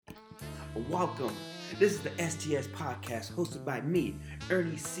Welcome. This is the STS podcast hosted by me,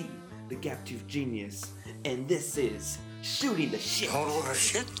 Ernie C., the Gap Tooth Genius, and this is Shooting the Shit. Total the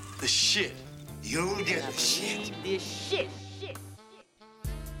shit? The shit. You did the shit. This shit.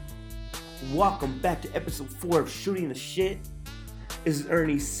 Welcome back to episode 4 of Shooting the Shit. This is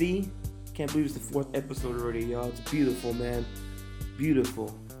Ernie C. Can't believe it's the 4th episode already, y'all. It's beautiful, man.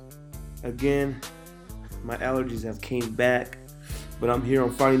 Beautiful. Again, my allergies have came back, but I'm here.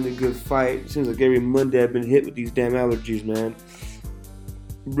 I'm fighting the good fight. Seems like every Monday I've been hit with these damn allergies, man.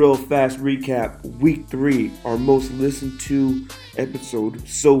 Real fast recap. Week 3, our most listened to episode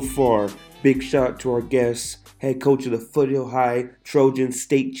so far. Big shout out to our guests, head coach of the Foothill High Trojans,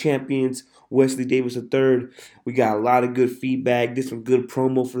 state champions, Wesley Davis III. We got a lot of good feedback. Did some good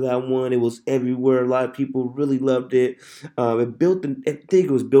promo for that one. It was everywhere. A lot of people really loved it. I think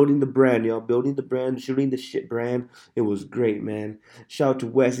it was building the brand, y'all. Building the brand, Shooting the Shit brand. It was great, man. Shout out to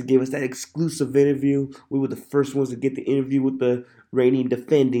Wes. He gave us that exclusive interview. We were the first ones to get the interview with the reigning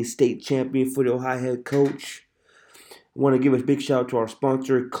defending state champion Foothill High head coach. I want to give a big shout out to our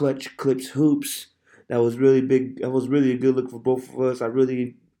sponsor, Clutch Clips Hoops. That was really big. That was really a good look for both of us. I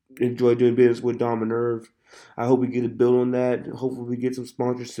really enjoy doing business with Dom and Irv. I hope we get a build on that. Hopefully we get some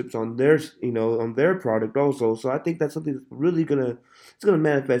sponsorships on their product also. So I think that's something that's really gonna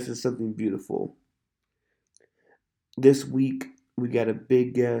manifest as something beautiful. This week we got a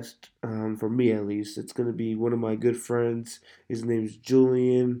big guest, for me at least. It's gonna be one of my good friends. His name's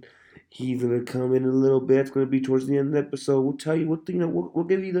Julian. He's gonna come in a little bit. It's gonna be towards the end of the episode. We'll tell you we'll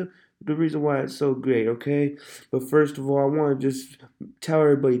give you the reason why it's so great, okay? But first of all, I want to just tell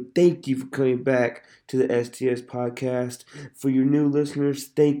everybody thank you for coming back to the STS podcast. For your new listeners,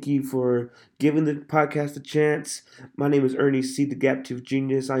 thank you for giving the podcast a chance. My name is Ernie C., the Gap Tooth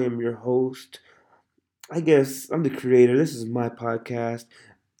Genius. I am your host. I guess I'm the creator. This is my podcast.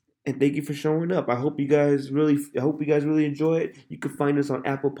 And thank you for showing up. I hope you guys really enjoy it. You can find us on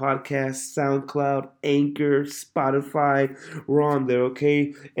Apple Podcasts, SoundCloud, Anchor, Spotify. We're on there,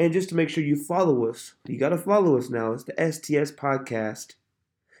 okay? And just to make sure you follow us, you gotta follow us now. It's the STS Podcast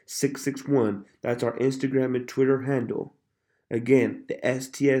 661. That's our Instagram and Twitter handle. Again, the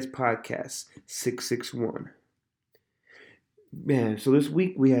STS Podcast 661. Man, so this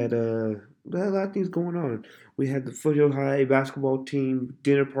week we had a lot of things going on. We had the Foothill High basketball team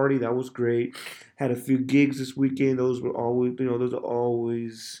dinner party. That was great. Had a few gigs this weekend. Those are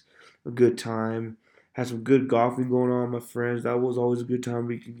always a good time. Had some good golfing going on, my friends. That was always a good time.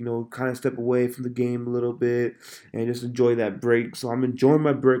 We could, kind of step away from the game a little bit and just enjoy that break. So I'm enjoying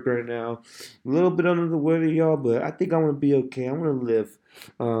my break right now. A little bit under the weather, y'all, but I think I'm going to be okay. I'm going to live.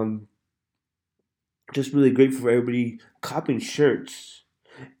 Just really grateful for everybody copping shirts.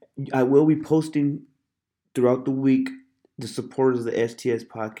 I will be posting throughout the week the supporters of the STS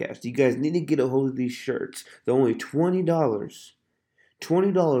podcast. You guys need to get a hold of these shirts. They're only $20.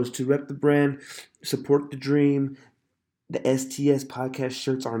 $20 to rep the brand, support the dream. The STS podcast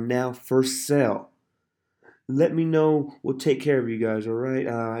shirts are now for sale. Let me know. We'll take care of you guys, all right?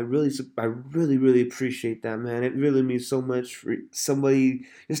 I really appreciate that, man. It really means so much for somebody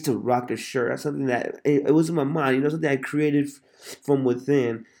just to rock a shirt. That's something that it was in my mind, something I created from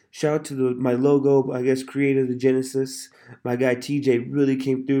within. Shout out to my logo, I guess, creator, the Genesis. My guy TJ really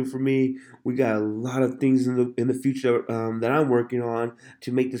came through for me. We got a lot of things in the future that I'm working on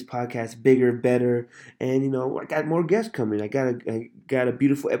to make this podcast bigger, better, and I got more guests coming. I got a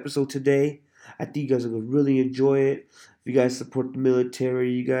beautiful episode today. I think you guys are going to really enjoy it. If you guys support the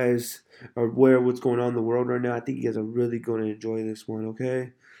military, you guys are aware of what's going on in the world right now, I think you guys are really going to enjoy this one,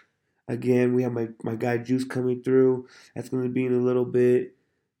 okay? Again, we have my guy Juice coming through. That's going to be in a little bit.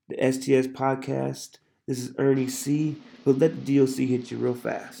 The STS podcast. This is Ernie C. But let the DOC hit you real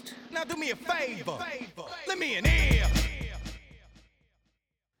fast. Now do me a favor. Let me in here.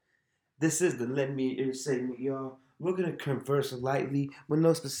 This is the Let Me In segment, y'all. We're going to converse lightly with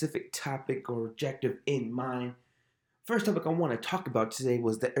no specific topic or objective in mind. First topic I want to talk about today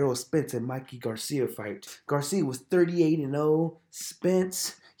was the Errol Spence and Mikey Garcia fight. Garcia was 38-0.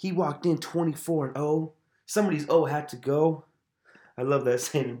 Spence, he walked in 24-0. Somebody's O had to go. I love that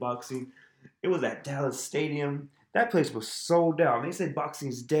saying in boxing. It was at Dallas Stadium. That place was sold out. They said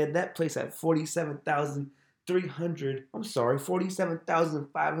boxing's dead. That place had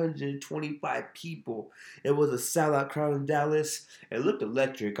 47,525 people. It was a sellout crowd in Dallas. It looked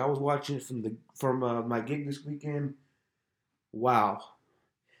electric. I was watching it from my gig this weekend. Wow.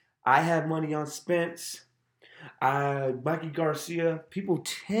 I had money on Spence. Mikey Garcia. People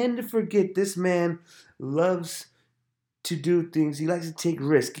tend to forget this man loves to do things. He likes to take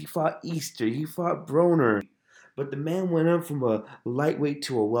risks. He fought Easter. He fought Broner. But the man went up from a lightweight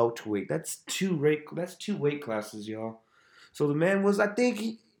to a welterweight. That's two weight classes, y'all. So the man was, I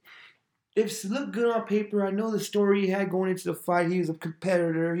think, if it looked good on paper, I know the story he had going into the fight. He was a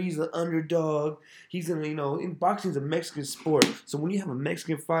competitor. He's an underdog. He's gonna, in boxing is a Mexican sport. So when you have a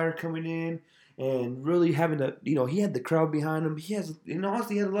Mexican fighter coming in and really having he had the crowd behind him.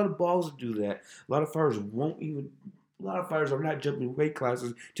 Honestly, he had a lot of balls to do that. A lot of fighters won't even. A lot of fighters are not jumping weight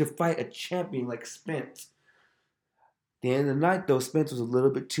classes to fight a champion like Spence. At the end of the night, though, Spence was a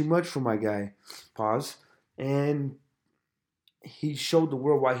little bit too much for my guy. Pause. And he showed the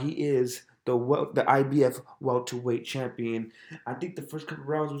world why he is the IBF welterweight champion. I think the first couple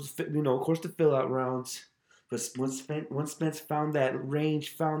rounds was, of course, the fill out rounds. But once Spence found that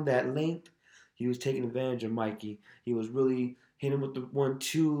range, found that length, he was taking advantage of Mikey. He was really hitting him with the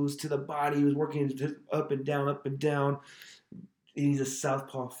 1-2s to the body. He was working just up and down, up and down. He's a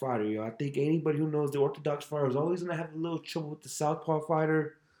southpaw fighter, yo. I think anybody who knows the orthodox fighter is always gonna have a little trouble with the southpaw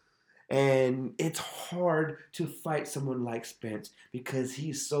fighter. And it's hard to fight someone like Spence because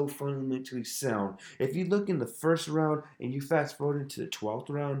he's so fundamentally sound. If you look in the first round and you fast forward into the 12th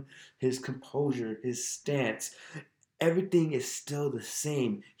round, his composure, his stance, everything is still the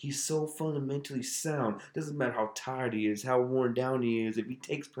same. He's so fundamentally sound. Doesn't matter how tired he is, how worn down he is, if he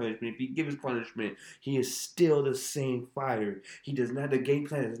takes punishment, if he gives punishment, he is still the same fighter. The game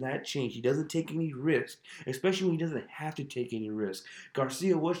plan does not change. He doesn't take any risk, especially when he doesn't have to take any risk.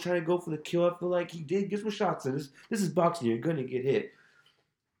 Garcia was trying to go for the kill. I feel like he did get some shots in. This is boxing. You're going to get hit.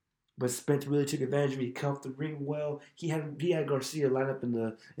 But Spence really took advantage of it. He cuffed the ring well. He had Garcia line up in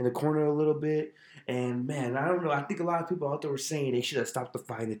the corner a little bit. And man, I don't know. I think a lot of people out there were saying they should have stopped the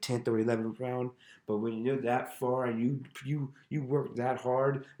fight in the 10th or 11th round. But when you're that far and you work that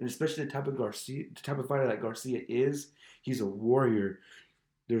hard, and especially the type of fighter that Garcia is, he's a warrior.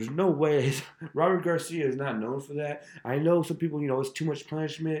 There's no way Robert Garcia is not known for that. I know some people, it's too much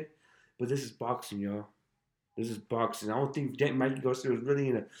punishment, but this is boxing, y'all. This is boxing. I don't think Mikey Garcia was really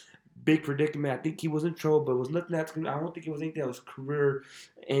in a big predicament. I think he was in trouble, but it was nothing I don't think it was anything that was career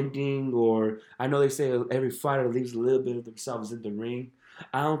ending, or I know they say every fighter leaves a little bit of themselves in the ring.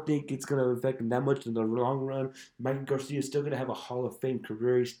 I don't think it's going to affect him that much in the long run. Mikey Garcia is still going to have a Hall of Fame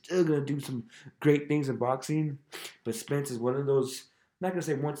career. He's still going to do some great things in boxing. But Spence is one of those, I'm not going to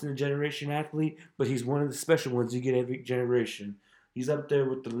say once in a generation athlete, but he's one of the special ones you get every generation. He's up there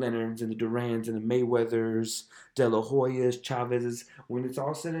with the Leonards and the Durans and the Mayweathers, De La Hoyas, Chavez's. When it's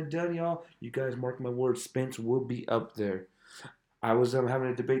all said and done, y'all, you guys mark my words, Spence will be up there. I was having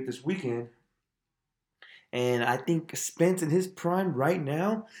a debate this weekend, and I think Spence in his prime right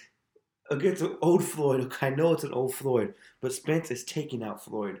now against an old Floyd. I know it's an old Floyd, but Spence is taking out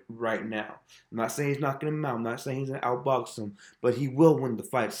Floyd right now. I'm not saying he's knocking him out. I'm not saying he's going to outbox him, but he will win the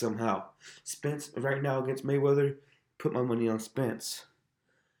fight somehow. Spence right now against Mayweather, put my money on Spence.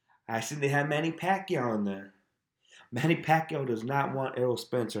 I see they have Manny Pacquiao in there. Manny Pacquiao does not want Errol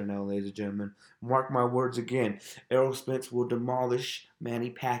Spence right now, ladies and gentlemen. Mark my words again. Errol Spence will demolish Manny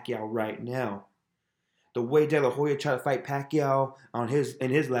Pacquiao right now. The way De La Hoya tried to fight Pacquiao in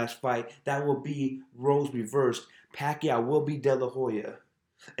his last fight, that will be roles reversed. Pacquiao will be De La Hoya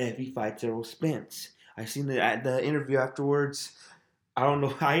if he fights Errol Spence. I seen the interview afterwards. I don't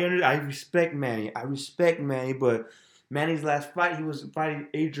know. I respect Manny. But Manny's last fight, he was fighting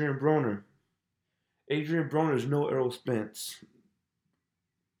Adrian Broner. Adrian Broner is no Errol Spence.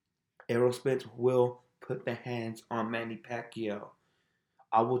 Errol Spence will put the hands on Manny Pacquiao.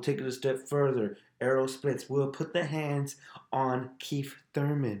 I will take it a step further. Errol Spence will put the hands on Keith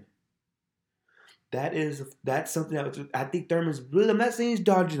Thurman. That's something that I think Thurman's really. I'm not saying he's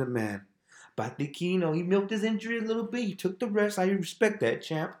dodging the man, but I think he milked his injury a little bit. He took the rest. I respect that,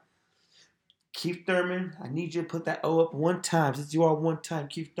 champ. Keith Thurman, I need you to put that O up one time. Since you are one time,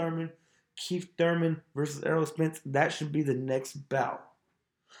 Keith Thurman versus Errol Spence, that should be the next bout.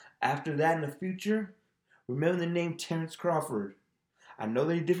 After that in the future, remember the name Terrence Crawford. I know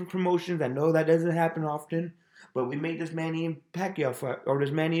they're different promotions. I know that doesn't happen often, but we made this Manny and Pacquiao fight, or this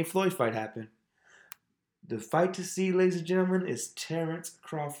Manny and Floyd fight happen. The fight to see, ladies and gentlemen, is Terrence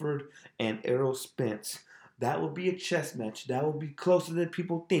Crawford and Errol Spence. That will be a chess match. That will be closer than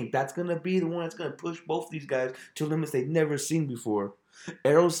people think. That's going to be the one that's going to push both these guys to limits they've never seen before.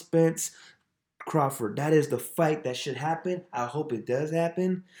 Errol Spence, Crawford. That is the fight that should happen. I hope it does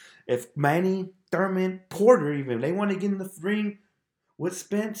happen. If Manny, Thurman, Porter even, they want to get in the ring with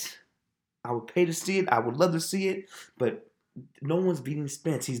Spence, I would pay to see it. I would love to see it. But no one's beating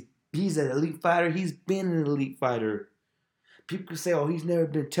Spence. He's an elite fighter. He's been an elite fighter. People can say, oh, he's never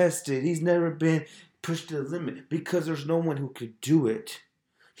been tested. He's never been pushed to the limit, because there's no one who could do it.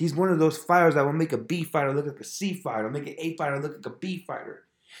 He's one of those fighters that will make a B fighter look like a C fighter, make an A fighter look like a B fighter.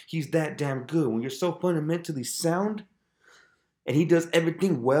 He's that damn good. When you're so fundamentally sound and he does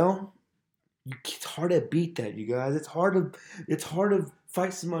everything well, it's hard to beat that, you guys. It's hard to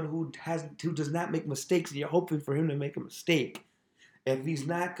fight someone who does not make mistakes, and you're hoping for him to make a mistake. If he's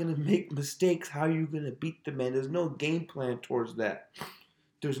not gonna make mistakes, how are you gonna beat the man? There's no game plan towards that.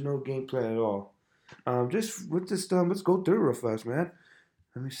 There's no game plan at all. Just with this, let's go through it real fast, man.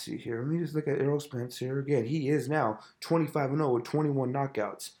 Let me see here. Let me just look at Errol Spence here again. He is now 25-0 with 21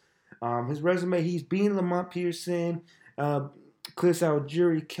 knockouts. His resume: he's beaten Lamont Peterson, Chris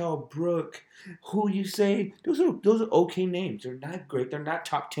Algieri, Kell Brook. Who you say? Those are okay names. They're not great. They're not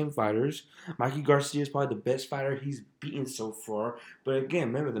top 10 fighters. Mikey Garcia is probably the best fighter he's beaten so far. But again,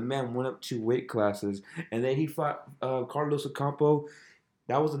 remember the man went up 2 weight classes, and then he fought Carlos Ocampo.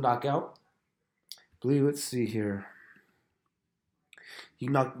 That was a knockout. Let's see here. He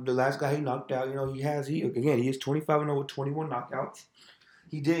knocked the last guy he knocked out. He is 25-0 with 21 knockouts.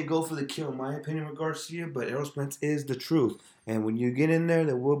 He didn't go for the kill, in my opinion, with Garcia, but Errol Spence is the truth. And when you get in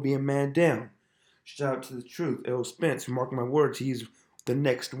there will be a man down. Shout out to the truth. Errol Spence, mark my words, he's the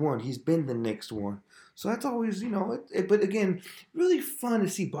next one. He's been the next one. So that's always, but again, really fun to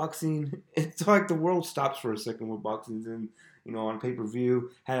see boxing. It's like the world stops for a second with boxing and, on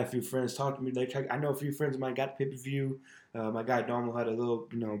pay-per-view. Had a few friends talk to me. I know a few friends of mine got pay-per-view. My guy Domo had a little,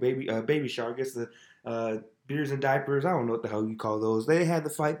 baby shower. I guess the beers and diapers. I don't know what the hell you call those. They had the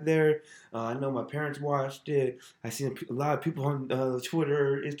fight there. I know my parents watched it. I seen a lot of people on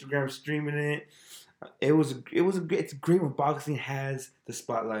Twitter, Instagram streaming it. It's great when boxing has the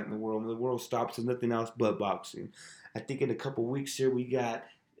spotlight in the world. When the world stops, there's nothing else but boxing. I think in a couple weeks here we got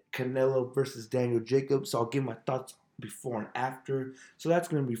Canelo versus Daniel Jacobs. So I'll give my thoughts before and after. So that's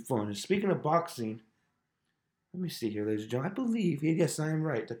going to be fun. And speaking of boxing, let me see here, ladies and gentlemen. I believe, yes, I am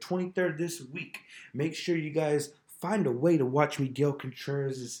right. The 23rd this week. Make sure you guys find a way to watch Miguel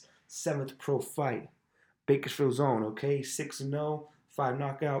Contreras' 7th pro fight. Bakersfield Zone, okay? 6-0, 5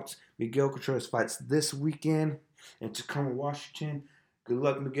 knockouts. Miguel Contreras fights this weekend in Tacoma, Washington. Good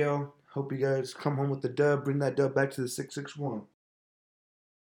luck, Miguel. Hope you guys come home with the dub. Bring that dub back to the 661.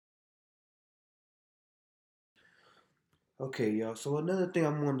 Okay, y'all. So another thing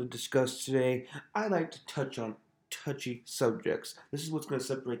I'm going to discuss today, I like to touch on touchy subjects. This is what's going to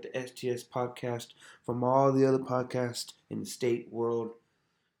separate the STS podcast from all the other podcasts in the state world.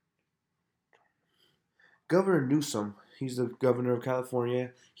 Governor Newsom, he's the governor of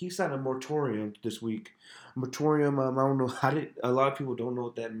California. He signed a moratorium this week. Moratorium, I don't know a lot of people don't know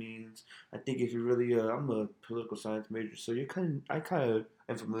what that means. I think if you really, I'm a political science major, so I kind of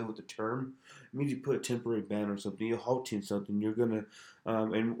am familiar with the term. It means you put a temporary ban or something, you're halting something, you're gonna,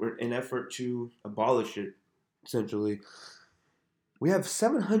 in an effort to abolish it, essentially. We have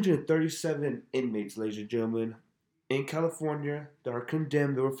 737 inmates, ladies and gentlemen, in California that are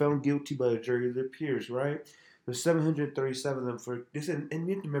condemned. They were found guilty by a jury of their peers, right? There's 737 of them for this, and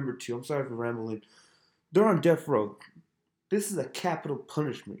you have to remember too. I'm sorry for rambling. They're on death row. This is a capital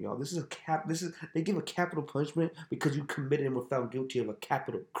punishment, y'all. They give a capital punishment because you committed and were found guilty of a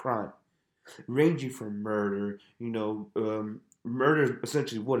capital crime, ranging from murder. Murder is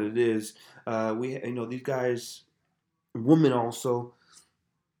essentially what it is. These guys, women also,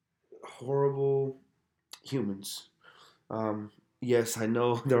 horrible humans. Yes, I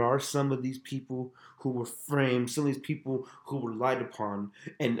know there are some of these people who were framed, some of these people who were lied upon,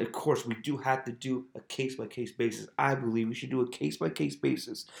 and of course we do have to do a case-by-case basis. I believe we should do a case-by-case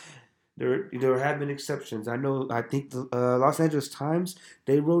basis. There have been exceptions. I think the Los Angeles Times,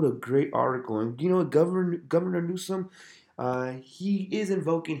 they wrote a great article, and Governor Newsom, he is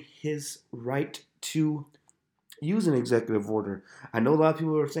invoking his right to use an executive order. I know a lot of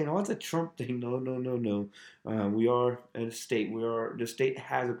people are saying, "Oh, it's a Trump thing." No. We are in a state. The state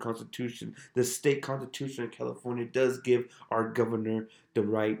has a constitution. The state constitution in California does give our governor the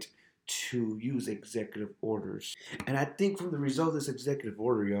right to use executive orders. And I think from the result of this executive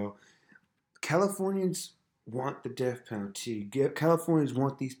order, y'all, Californians want the death penalty. Californians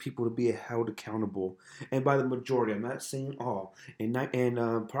want these people to be held accountable. And by the majority, I'm not saying all. In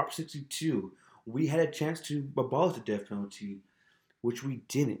Prop 62, we had a chance to abolish the death penalty, which we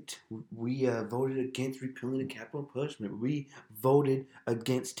didn't. We voted against repealing the capital punishment. We voted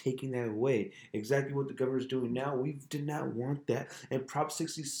against taking that away. Exactly what the governor's doing now. We did not want that. In Prop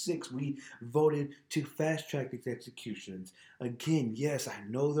 66, we voted to fast-track these executions. Again, yes, I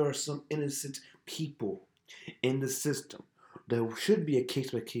know there are some innocent people in the system. There should be a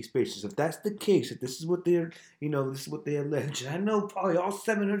case-by-case basis. If that's the case, if this is what they're, this is what they allege. I know probably all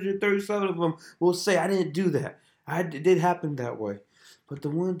 737 of them will say, I didn't do that. It did happen that way. But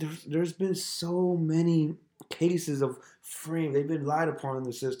there's been so many cases of frame. They've been lied upon in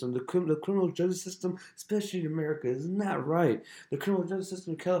the system. The criminal justice system, especially in America, is not right. The criminal justice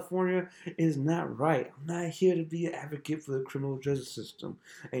system in California is not right. I'm not here to be an advocate for the criminal justice system.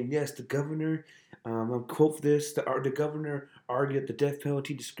 And yes, the governor, I'll quote this: the governor argued that the death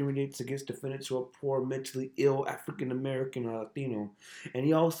penalty discriminates against defendants who are poor, mentally ill, African American, or Latino. And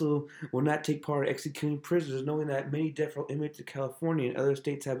he also will not take part in executing prisoners, knowing that many death row inmates in California and other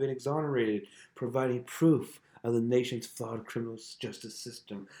states have been exonerated, providing proof of the nation's flawed criminal justice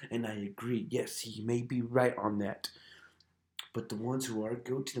system. And I agree, yes, he may be right on that. But the ones who are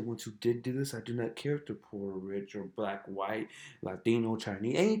guilty, the ones who did do this, I do not care if they're poor or rich or black, white, Latino,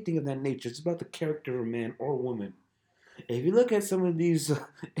 Chinese, anything of that nature. It's about the character of a man or woman. If you look at some of these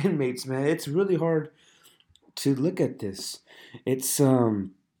inmates, man, it's really hard to look at this. It's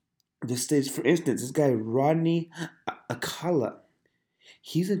this stage, for instance, this guy Rodney Akala.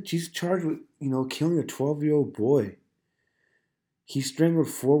 He's charged with killing a 12-year-old boy. He strangled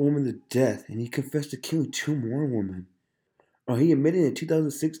 4 women to death, and he confessed to killing 2 more women. He admitted in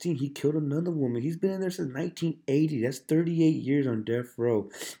 2016 he killed another woman. He's been in there since 1980. That's 38 years on death row.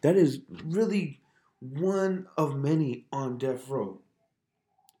 That is really one of many on death row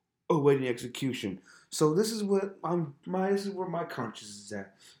awaiting execution. So this is where my conscience is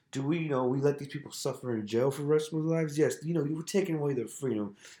at. Do we we let these people suffer in jail for the rest of their lives? Yes, we're taking away their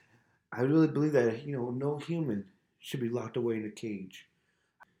freedom. I really believe that no human should be locked away in a cage.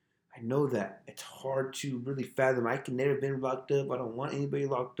 I know that it's hard to really fathom. I can never been locked up. I don't want anybody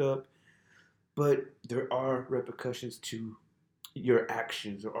locked up. But there are repercussions to your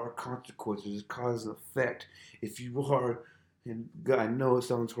actions. There are consequences, cause and effect. If you are, and God, I know it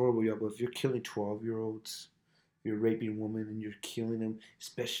sounds horrible, y'all, but if you're killing 12-year-olds, you're raping women and you're killing them,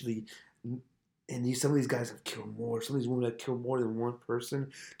 especially, and some of these guys have killed more. Some of these women have killed more than one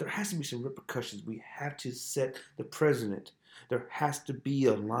person. There has to be some repercussions. We have to set the precedent. There has to be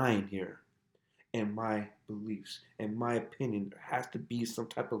a line here. In my beliefs, in my opinion, there has to be some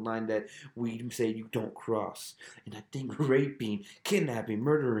type of line that we say you don't cross. And I think raping, kidnapping,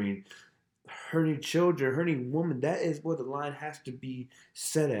 murdering, hurting children, hurting women, that is where the line has to be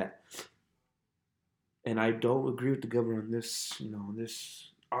set at. And I don't agree with the governor on this,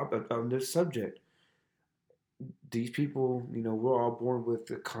 on this subject. These people, we're all born with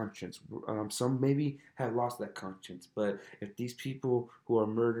a conscience. Some maybe have lost that conscience, but if these people who are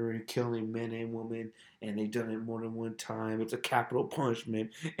murdering, killing men and women, and they've done it more than one time, it's a capital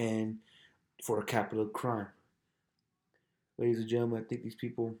punishment and for a capital crime. Ladies and gentlemen, I think these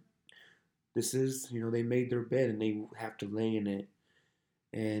people, this is, they made their bed and they have to lay in it.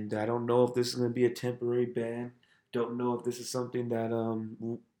 And I don't know if this is going to be a temporary ban. Don't know if this is something that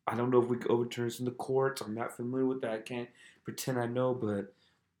I don't know if we could overturn this in the courts. I'm not familiar with that. I can't pretend I know, but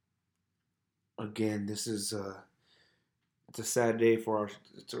again, this is it's a sad day for our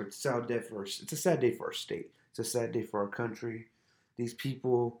it's a sad day for it's a sad day for our state. It's a sad day for our country. These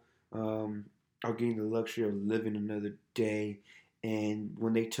people are getting the luxury of living another day, and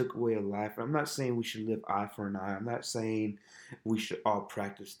when they took away a life, I'm not saying we should live eye for an eye. I'm not saying we should all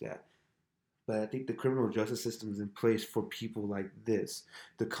practice that. But I think the criminal justice system is in place for people like this.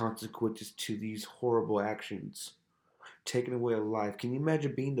 The consequences to these horrible actions. Taking away a life. Can you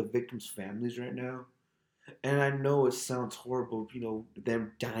imagine being the victims' families right now? And I know it sounds horrible,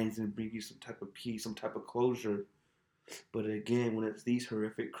 them dying is going to bring you some type of peace, some type of closure. But again, when it's these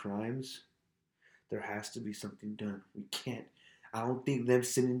horrific crimes, there has to be something done. We can't. I don't think them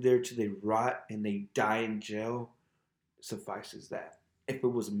sitting there till they rot and they die in jail suffices that. If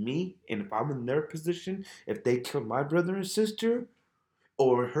it was me and if I'm in their position, if they killed my brother and sister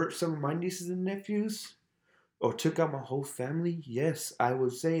or hurt some of my nieces and nephews or took out my whole family, yes, I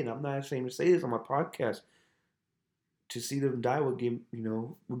would say, and I'm not ashamed to say this on my podcast, to see them die would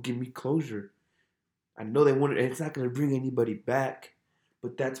give me closure. I know they want it. It's not going to bring anybody back,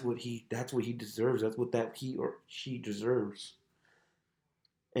 but that's what he deserves. That's what that he or she deserves.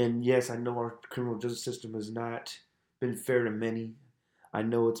 And yes, I know our criminal justice system has not been fair to many. I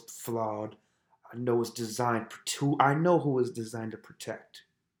know it's flawed. I know it's designed to. I know who it's designed to protect,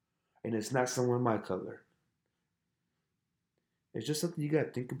 and it's not someone my color. It's just something you gotta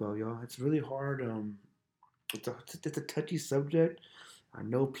think about, y'all. It's really hard. It's a touchy subject. I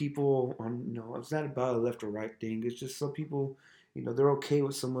know people on. It's not about a left or right thing. It's just some people, they're okay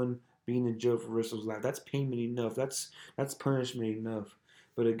with someone being in jail for the rest of his life. That's payment enough. That's punishment enough.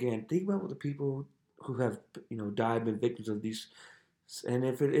 But again, think about what the people who have died, been victims of these. And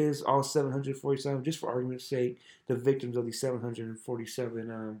if it is all 747, just for argument's sake, the victims of these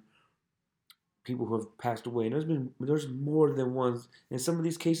 747 people who have passed away. And there's more than one. In some of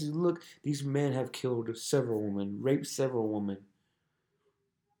these cases, look, these men have killed several women, raped several women,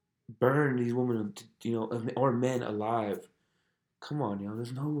 burned these women, or men alive. Come on,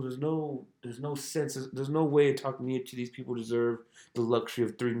 there's no sense. There's no way of talking to these people deserve the luxury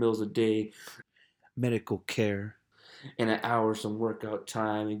of 3 meals a day, medical care, and an hour some workout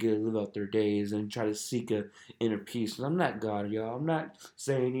time, and get to live out their days and try to seek a inner peace. I'm not God, y'all. I'm not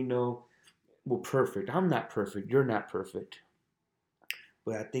saying we're perfect. I'm not perfect. You're not perfect.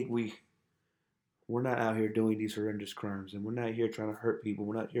 But I think we're not out here doing these horrendous crimes, and we're not here trying to hurt people.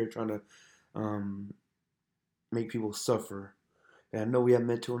 We're not here trying to um, make people suffer. And I know we have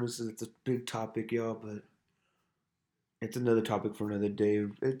mental illness. It's a big topic, y'all, but it's another topic for another day.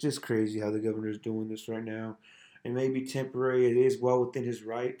 It's just crazy how the governor's doing this right now. It may be temporary. It is well within his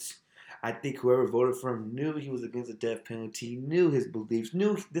rights. I think whoever voted for him knew he was against the death penalty, knew his beliefs,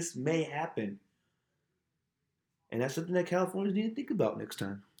 knew this may happen. And that's something that Californians need to think about next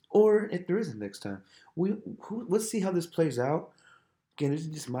time. Or if there isn't next time. Let's see how this plays out. Again, this is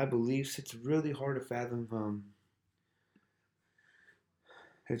just my beliefs. It's really hard to fathom.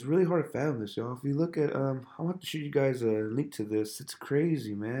 It's really hard to fathom this, y'all. If you look at, I want to show you guys a link to this. It's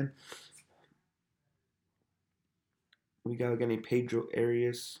crazy, man. We got a guy named Pedro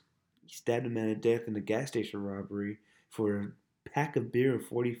Arias. He stabbed a man to death in a gas station robbery for a pack of beer and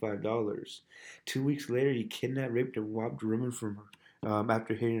 $45. 2 weeks later, he kidnapped, raped, and robbed a woman from her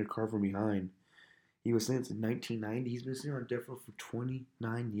after hitting her car from behind. He was sentenced in 1990. He's been sitting on death row for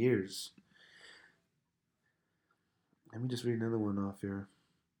 29 years. Let me just read another one off here.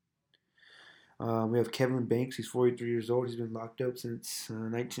 We have Kevin Banks. He's 43 years old. He's been locked up since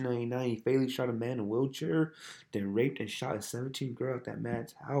 1999. He fatally shot a man in a wheelchair, then raped and shot a 17-year-old girl at that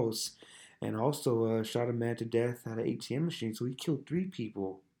man's house, and also shot a man to death at an ATM machine. So he killed 3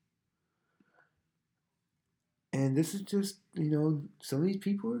 people. And this is just, some of these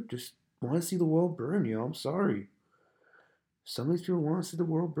people just want to see the world burn, I'm sorry. Some of these people want to see the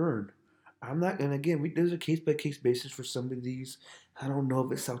world burn. I'm not, and again, there's a case by case basis for some of these. I don't know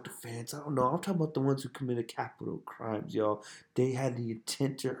if it's self defense. I don't know. I'm talking about the ones who committed capital crimes, y'all. They had the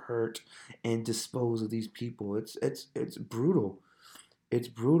intent to hurt and dispose of these people. It's brutal. It's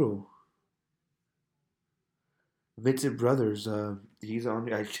brutal. Vincent Brothers, he's on.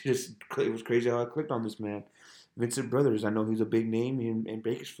 It was crazy how I clicked on this man. Vincent Brothers, I know he's a big name in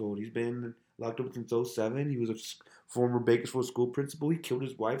Bakersfield. He's been locked up since '07. He was a former Bakersfield school principal. He killed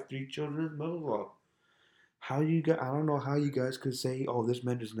his wife, 3 children, and his mother-in-law. How you guys? I don't know how you guys could say, "Oh, this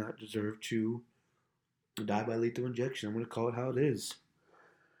man does not deserve to die by lethal injection." I'm gonna call it how it is.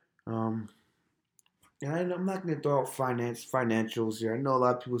 Um, and I'm not gonna throw out financials here. I know a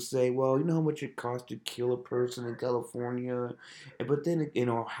lot of people say, "Well, you know how much it costs to kill a person in California," but then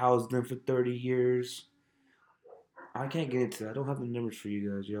house them for 30 years. I can't get into that. I don't have the numbers for you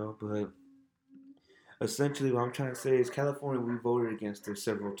guys, y'all. But essentially, what I'm trying to say is, California, we voted against this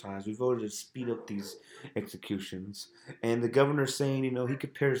several times. We voted to speed up these executions, and the governor's saying, he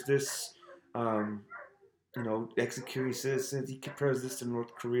compares this. Um, executing citizens. He compares this to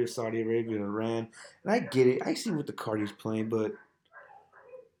North Korea, Saudi Arabia, and Iran. And I get it. I see what the card he's playing, but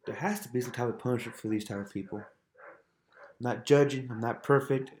there has to be some type of punishment for these type of people. I'm not judging. I'm not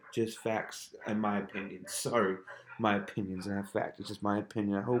perfect. Just facts, in my opinion. Sorry, my opinions are not facts. It's just my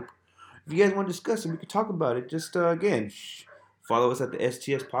opinion. I hope if you guys want to discuss it, we can talk about it. Just again, follow us at the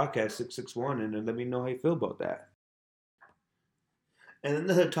STS Podcast 661 and let me know how you feel about that. And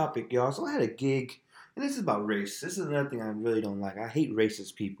another topic, y'all. So I had a gig. And this is about race. This is another thing I really don't like. I hate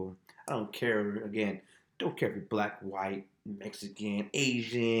racist people. I don't care, again, don't care if you're black, white, Mexican,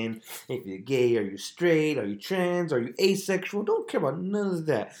 Asian, if you're gay, are you straight, are you trans, are you asexual. Don't care about none of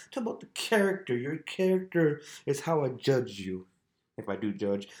that. Talk about the character. Your character is how I judge you. If I do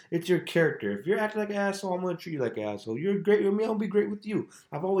judge, it's your character. If you're acting like an asshole, I'm going to treat you like an asshole. You're great with me, I'll be great with you.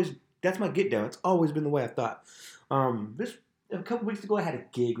 That's my get down. It's always been the way I thought. This a couple weeks ago, I had a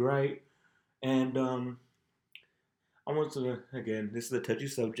gig, right? And I want to, again, this is a touchy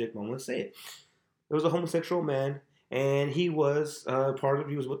subject, but I'm going to say it. There was a homosexual man, and he was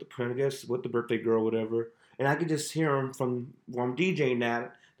he was with with the birthday girl, whatever. And I could just hear him from where I'm DJing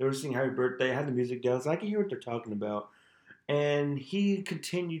that. They were singing Happy Birthday. I had the music down, so I could hear what they're talking about. And he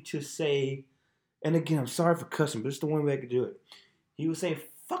continued to say, and again, I'm sorry for cussing, but it's the one way I could do it. He was saying,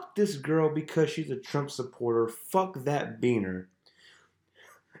 fuck this girl because she's a Trump supporter. Fuck that beaner.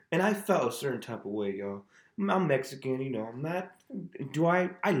 And I felt a certain type of way, y'all. I'm Mexican, I'm not.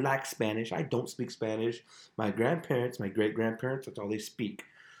 I lack Spanish. I don't speak Spanish. My grandparents, my great grandparents, that's all they speak.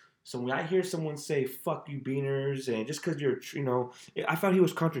 So when I hear someone say "fuck you, beaners," and just because you're, I thought he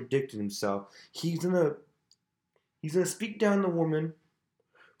was contradicting himself. He's gonna speak down the woman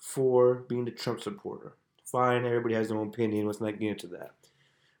for being the Trump supporter. Fine, everybody has their own opinion. Let's not get into that.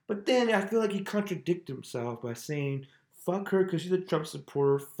 But then I feel like he contradicted himself by saying, "Fuck her because she's a Trump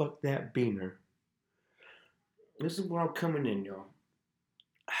supporter. Fuck that beaner." This is where I'm coming in, y'all.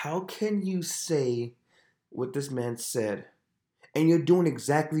 How can you say what this man said, and you're doing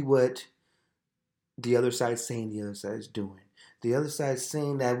exactly what the other side's saying the other side's doing? The other side's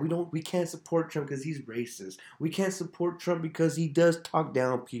saying that we can't support Trump because he's racist. We can't support Trump because he does talk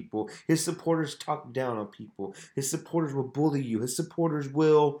down on people. His supporters talk down on people. His supporters will bully you. His supporters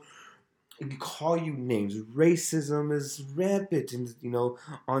will call you names. Racism is rampant, and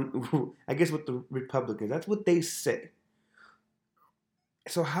on I guess with the Republicans, that's what they say.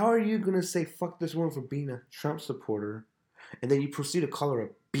 So how are you gonna say fuck this woman for being a Trump supporter, and then you proceed to call her a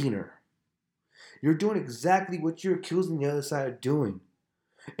beaner? You're doing exactly what you're accusing the other side of doing.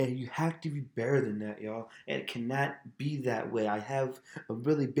 And you have to be better than that, y'all. And it cannot be that way. I have a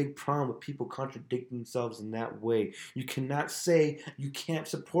really big problem with people contradicting themselves in that way. You cannot say you can't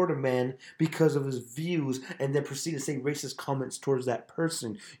support a man because of his views and then proceed to say racist comments towards that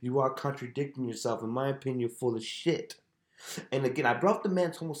person. You are contradicting yourself. In my opinion, you're full of shit. And again, I brought up the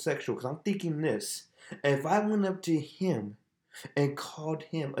man's homosexual because I'm thinking this. If I went up to him and called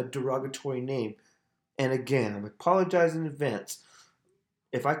him a derogatory name, and again, I'm apologizing in advance.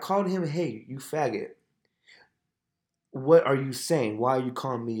 If I called him, "Hey, you faggot," what are you saying? Why are you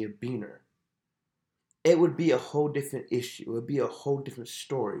calling me a beaner? It would be a whole different issue. It would be a whole different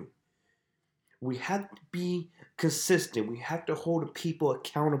story. We have to be consistent. We have to hold people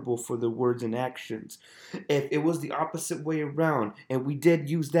accountable for their words and actions. If it was the opposite way around, and we did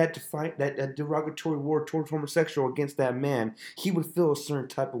use that to fight that derogatory word towards homosexual against that man, he would feel a certain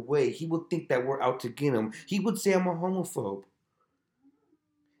type of way. He would think that we're out to get him. He would say I'm a homophobe.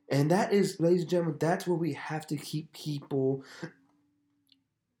 And that is, ladies and gentlemen, that's where we have to keep people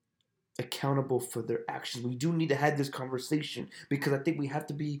accountable for their actions. We do need to have this conversation because I think we have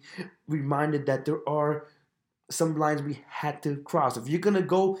to be reminded that there are some lines we had to cross. If you're going to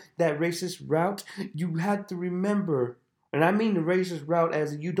go that racist route, you have to remember, and I mean the racist route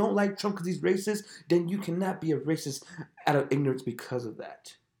as you don't like Trump because he's racist, then you cannot be a racist out of ignorance because of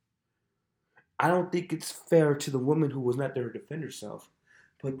that. I don't think it's fair to the woman who was not there to defend herself.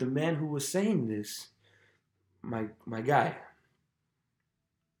 But the man who was saying this, my guy,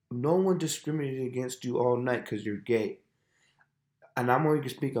 no one discriminated against you all night because you're gay. And I'm only going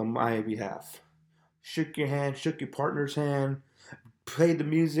to speak on my behalf. Shook your hand, shook your partner's hand, played the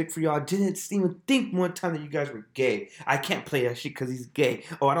music for y'all. Didn't even think one time that you guys were gay. I can't play that shit because he's gay.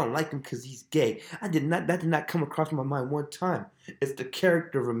 Oh, I don't like him because he's gay. That did not come across my mind one time. It's the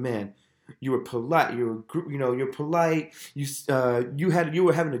character of a man. You were polite. You're polite. You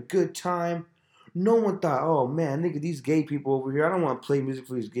were having a good time. No one thought, "Oh man, nigga, these gay people over here. I don't want to play music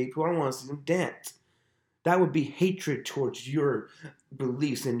for these gay people. I don't want to see them dance." That would be hatred towards your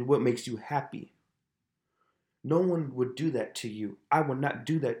beliefs and what makes you happy. No one would do that to you. I would not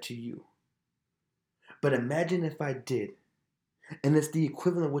do that to you. But imagine if I did, and it's the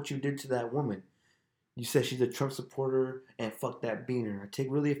equivalent of what you did to that woman. You said she's a Trump supporter and fuck that beaner. I take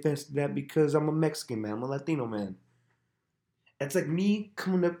really offense to that because I'm a Mexican man. I'm a Latino man. It's like me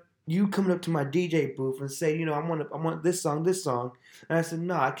coming up to my DJ booth and say, I want this song. And I said,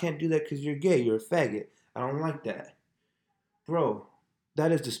 "No, I can't do that because you're gay. You're a faggot. I don't like that." Bro,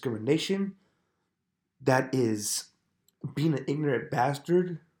 that is discrimination. That is being an ignorant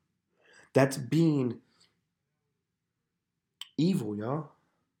bastard. That's being evil, y'all.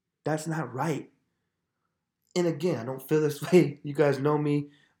 That's not right. And again, I don't feel this way. You guys know me.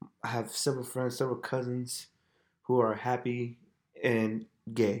 I have several friends, several cousins who are happy and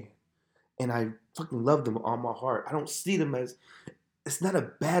gay. And I fucking love them on my heart. I don't see them as, it's not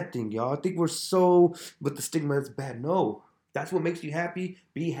a bad thing, y'all. I think we're so with the stigma it's bad. No. That's what makes you happy.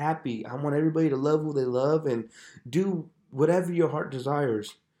 Be happy. I want everybody to love who they love and do whatever your heart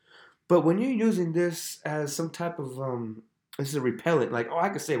desires. But when you're using this as some type of this is a repellent, like, "Oh, I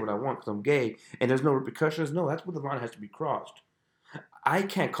can say what I want because I'm gay and there's no repercussions." No, that's where the line has to be crossed. I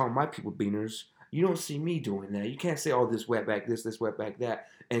can't call my people beaners. You don't see me doing that. You can't say, "Oh, this wetback this wetback that,"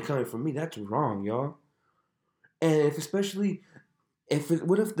 and coming from me. That's wrong, y'all. And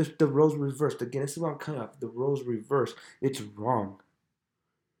what if the roles reversed? Again, this is what I'm coming up. The roles reversed. It's wrong.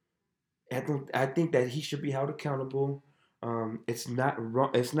 I think that he should be held accountable. It's not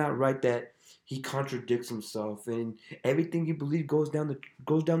wrong. It's not right that he contradicts himself and everything you believe goes down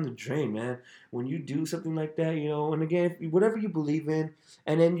the drain, man. When you do something like that, and again, whatever you believe in,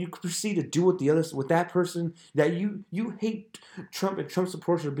 and then you proceed to do with that person that you hate Trump and Trump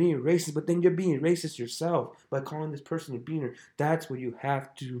supporters are being racist, but then you're being racist yourself by calling this person a beaner. That's where you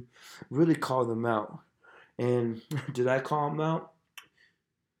have to really call them out. And did I call him out?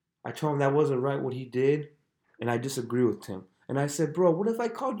 I told him that wasn't right what he did, and I disagree with him. And I said, bro, what if I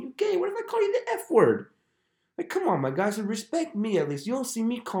called you gay? What if I called you the F word? Like, come on, my guy. So respect me at least. You don't see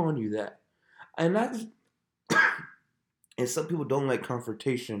me calling you that. And that's and some people don't like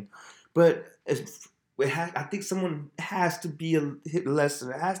confrontation, but I think someone has to be a hit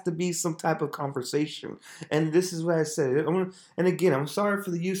lesson. It has to be some type of conversation. And this is what I said. And again, I'm sorry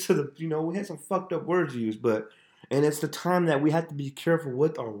for the use of we had some fucked up words used, and it's the time that we have to be careful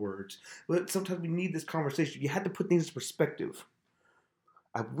with our words. But sometimes we need this conversation. You have to put things in perspective.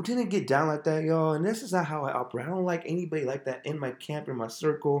 I didn't get down like that, y'all, and this is not how I operate. I don't like anybody like that in my camp, in my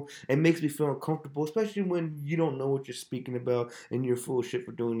circle. It makes me feel uncomfortable, especially when you don't know what you're speaking about and you're full of shit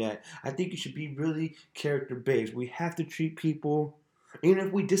for doing that. I think you should be really character-based. We have to treat people, even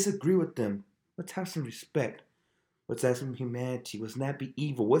if we disagree with them, let's have some respect. Let's have some humanity. Let's not be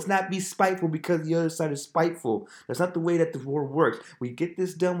evil. Let's not be spiteful because the other side is spiteful. That's not the way that the world works. We get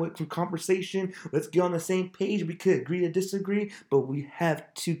this done with some conversation. Let's get on the same page. We could agree to disagree, but we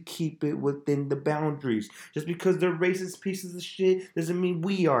have to keep it within the boundaries. Just because they're racist pieces of shit doesn't mean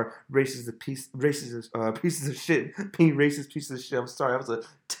we are pieces of shit. Being racist pieces of shit. I'm sorry, that was a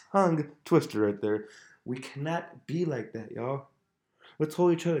tongue twister right there. We cannot be like that, y'all. Let's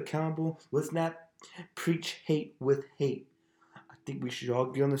hold each other accountable. Let's not preach hate with hate. I think we should all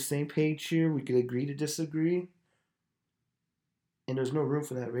get on the same page here. We can agree to disagree. And there's no room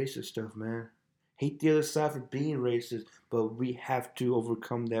for that racist stuff, man. Hate the other side for being racist, but we have to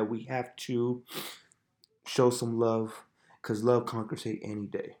overcome that. We have to show some love, because love conquers hate any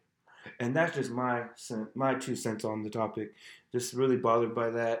day. And that's just my 2 cents on the topic. Just really bothered by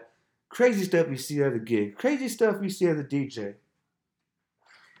that. Crazy stuff you see at the gig. Crazy stuff you see at the DJ.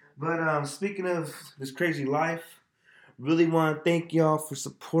 But speaking of this crazy life, really want to thank y'all for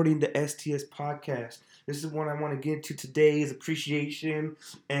supporting the STS podcast. This is what I want to get into today is appreciation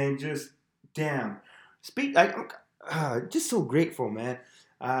and just damn, just so grateful, man.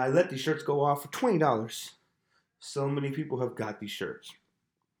 I let these shirts go off for $20. So many people have got these shirts.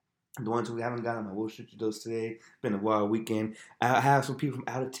 The ones who haven't gotten them, I will shoot you those today. Been a wild weekend. I have some people from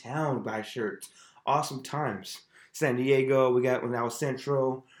out of town buy shirts. Awesome times. San Diego, we got when I was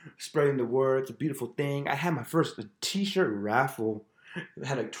Central, spreading the word. It's a beautiful thing. I had my first t-shirt raffle. It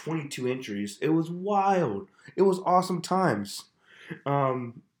had like 22 entries. It was wild. It was awesome times.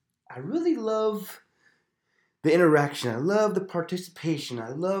 I really love the interaction. I love the participation. I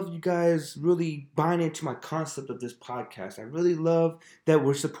love you guys really buying into my concept of this podcast. I really love that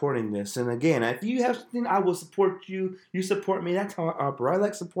we're supporting this. And again, if you have something, I will support you. You support me. That's how I operate. I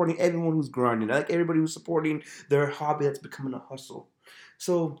like supporting everyone who's grinding. I like everybody who's supporting their hobby that's becoming a hustle.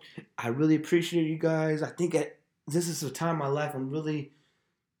 So I really appreciate you guys. I think this is a time in my life I'm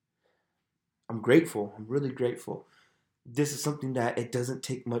grateful. I'm really grateful. This is something that it doesn't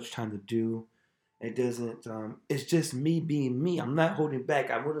take much time to do. It doesn't, it's just me being me. I'm not holding back.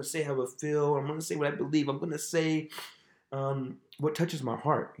 I'm going to say how I feel. I'm going to say what I believe. I'm going to say what touches my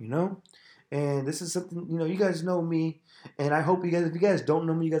heart, And this is something, you guys know me. And I hope if you guys don't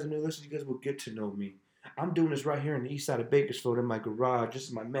know me, you guys are new listeners, you guys will get to know me. I'm doing this right here in the east side of Bakersfield in my garage. This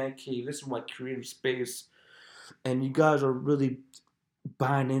is my man cave. This is my creative space. And you guys are really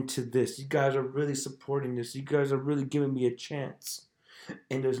buying into this. You guys are really supporting this. You guys are really giving me a chance.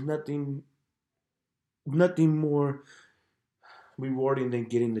 And there's nothing more rewarding than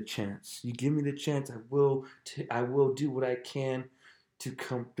getting the chance. You give me the chance, I will do what I can to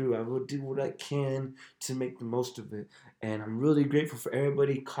come through. I will do what I can to make the most of it. And I'm really grateful for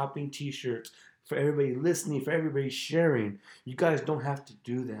everybody copying t-shirts, for everybody listening, for everybody sharing. You guys don't have to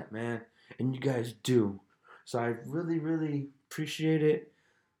do that, man. And you guys do. So I really, really appreciate it.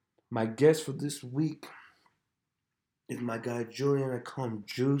 My guest for this week is my guy Julian. I call him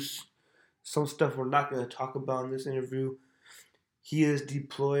Juice. Some stuff we're not going to talk about in this interview. He is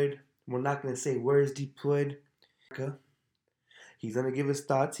deployed. We're not going to say where he's deployed. He's going to give his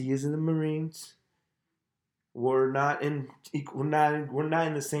thoughts. He is in the Marines. We're not in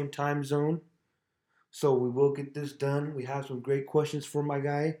the same time zone. So we will get this done. We have some great questions for my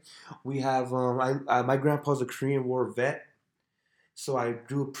guy. We have my grandpa's a Korean War vet. So I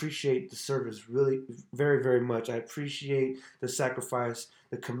do appreciate the service really very, very much. I appreciate the sacrifice,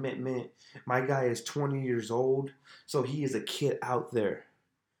 the commitment. My guy is 20 years old, so he is a kid out there.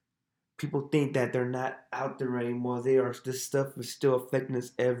 People think that they're not out there anymore. They are. This stuff is still affecting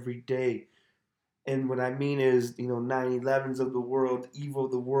us every day. And what I mean is, 9/11s of the world, evil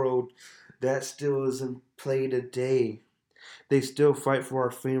of the world, that still is in play today. They still fight for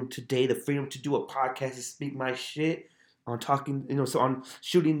our freedom today. The freedom to do a podcast, to speak my shit, on talking, so on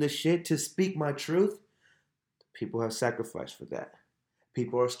shooting the shit, to speak my truth. People have sacrificed for that.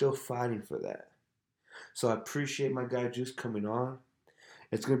 People are still fighting for that. So I appreciate my guy Juice coming on.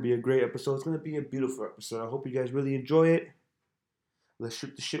 It's going to be a great episode. It's going to be a beautiful episode. I hope you guys really enjoy it. Let's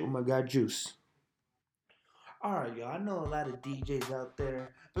shoot the shit with my guy Juice. Alright, y'all, I know a lot of DJs out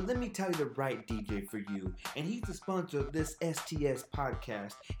there, but let me tell you the right DJ for you. And he's the sponsor of this STS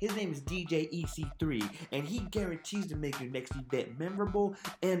podcast. His name is DJ EC3, and he guarantees to make your next event memorable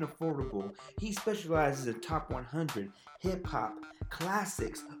and affordable. He specializes in top 100, hip hop,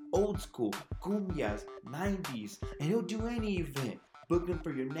 classics, old school, cumbias, 90s, and he'll do any event. Book him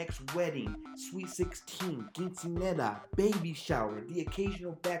for your next wedding, sweet 16, quinceanera, baby shower, the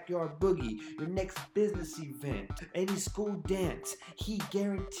occasional backyard boogie, your next business event, any school dance. He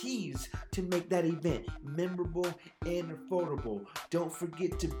guarantees to make that event memorable and affordable. Don't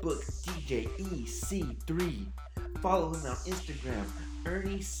forget to book DJ EC3. Follow him on Instagram,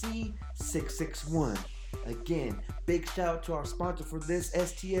 ErnieC661. Again, big shout out to our sponsor for this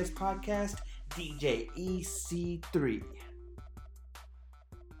STS podcast, DJ EC3.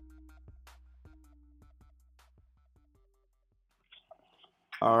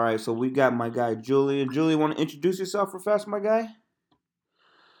 All right, so we got my guy Julian. Julian, want to introduce yourself real fast, my guy?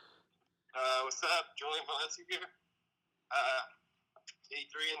 What's up? Julian Valencia here.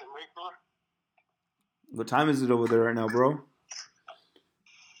 83 in the Marine Corps. What time is it over there right now, bro? It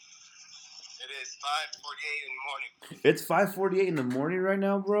is 5:48 in the morning. It's 5:48 in the morning right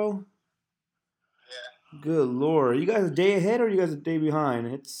now, bro? Yeah. Good Lord. Are you guys a day ahead or are you guys a day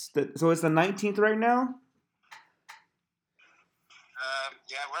behind? So it's the 19th right now?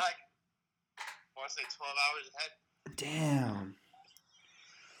 Yeah, we're like, I want to say 12 hours ahead. Damn.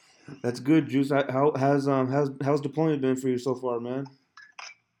 That's good, Juice. How's deployment been for you so far, man?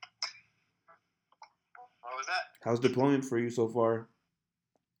 What was that? How's deployment for you so far?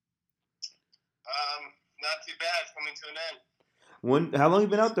 Not too bad. It's coming to an end. How long you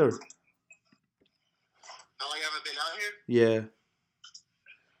been out there? How long have I been out here? Yeah.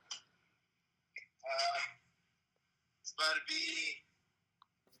 It's about to be.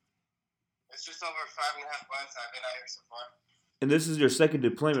 It's just over 5.5 months I've been out here so far. And this is your second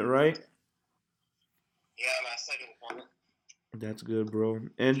deployment, right? Yeah, my second deployment. That's good, bro.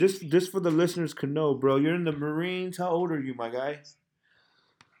 And just for the listeners can know, bro, you're in the Marines. How old are you, my guy?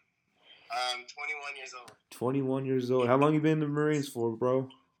 I'm 21 years old. 21 years old. How long you been in the Marines for, bro?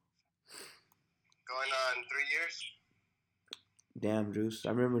 Going on 3 years. Damn, Juice. I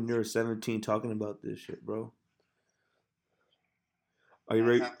remember when you were 17 talking about this shit, bro. Are you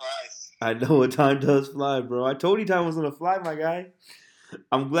ready? Time flies. I know what time does fly, bro. I told you time was gonna fly, my guy.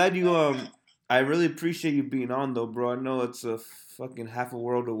 I'm glad you I really appreciate you being on though, bro. I know it's a fucking half a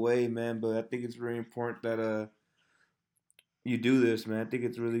world away, man, but I think it's really important that you do this, man. I think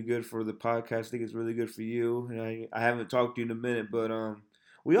it's really good for the podcast. I think it's really good for you. And I haven't talked to you in a minute, but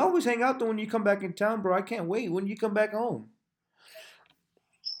we always hang out though when you come back in town, bro. I can't wait. When you come back home?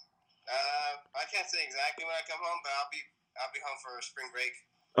 I can't say exactly when I come home, but I'll be home for spring break.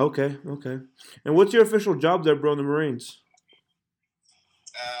 Okay. And what's your official job there, bro, in the Marines?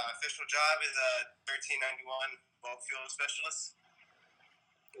 Official job is a 1391 bulk fuel specialist.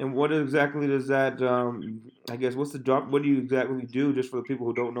 And what exactly does that, I guess, what's the job, what do you exactly do, just for the people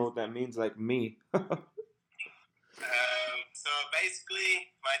who don't know what that means, like me? So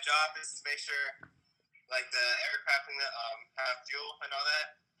basically, my job is to make sure, like, the aircraft have fuel and all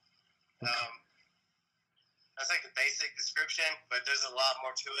that. That's like the basic description, but there's a lot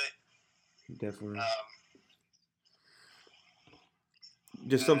more to it. Definitely.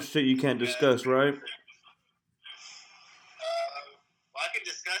 Just some shit you can't discuss, right? Well, I can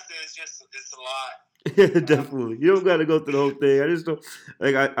discuss it. It's a lot. Yeah, definitely. You don't got to go through the whole thing. I just don't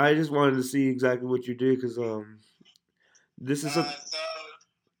like. I just wanted to see exactly what you did because this is So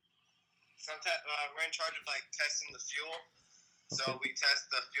sometimes we're in charge of like testing the fuel. So Okay. we test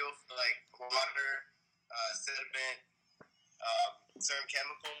the fuel for like water, sediment, certain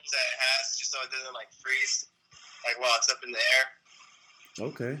chemicals that it has, just so it doesn't like freeze, like while it's up in the air.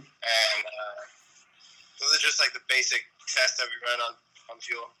 Okay. And those are just like the basic tests that we run on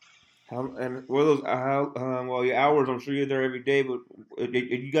fuel. How and what are those? How well your hours? I'm sure you're there every day, but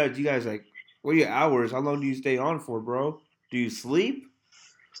you guys like what are your hours? How long do you stay on for, bro? Do you sleep?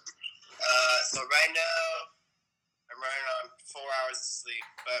 So right now I'm running on 4 hours of sleep,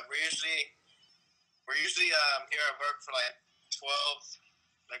 but we're usually here at work for like 12,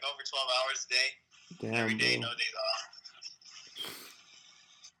 like over 12 hours a day, every Damn, day, bro. no days off.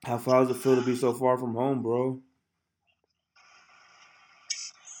 How far does it feel to be so far from home, bro?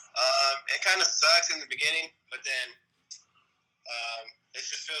 It kind of sucks in the beginning, but then it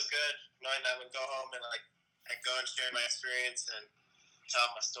just feels good knowing that I would go home and like I go and share my experience and tell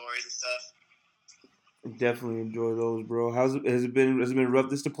my stories and stuff. Definitely enjoy those, bro. How's it? Has it been? Has it been rough?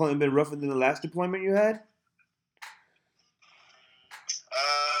 This deployment been rougher than the last deployment you had?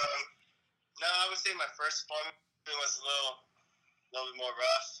 Um, no, I would say my first deployment was a little bit more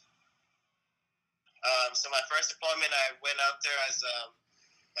rough. So my first deployment, I went out there as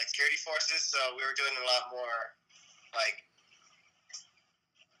like security forces, so we were doing a lot more like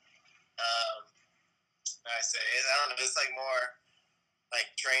how I say it, I don't know, it's like more like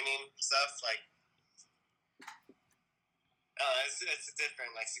training stuff, like it's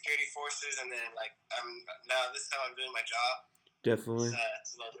different, like security forces, and then like now this time I'm doing my job. Definitely.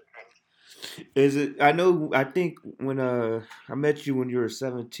 It's a little different. Is it? I know. I think when I met you when you were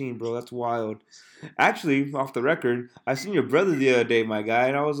 17, bro. That's wild. Actually, off the record, I seen your brother the other day, my guy,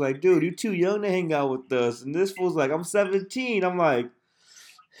 and I was like, dude, you're too young to hang out with us. And this fool's like, I'm 17. I'm like,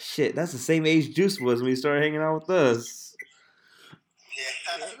 shit, that's the same age Juice was when he started hanging out with us.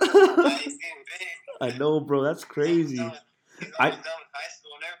 Yeah, he's getting I big. know, bro. That's crazy. He's I almost done with high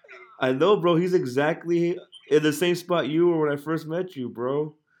school and everything. I know, bro. He's exactly in the same spot you were when I first met you,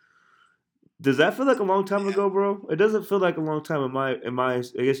 bro. Does that feel like a long time Yeah, ago, bro? It doesn't feel like a long time in my I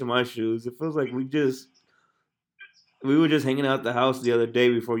guess in my shoes. It feels like we were just hanging out at the house the other day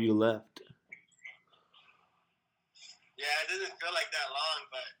before you left. yeah, it doesn't feel like that long,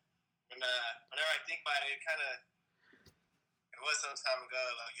 but whenever I think about it, it was some time ago.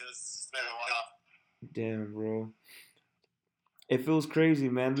 Like it's been a while. Damn, bro. It feels crazy,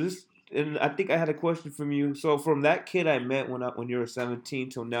 man. This and I think I had a question from you. So from that kid I met when you were 17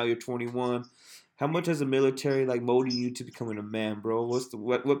 till now you're 21, how much has the military like molded you to becoming a man, bro? What's the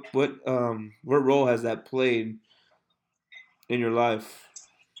what role has that played in your life?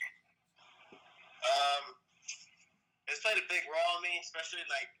 Um, it's played a big role in me, especially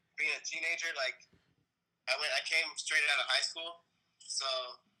like being a teenager. Like I came straight out of high school, so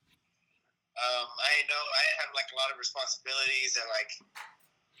I have like a lot of responsibilities, and like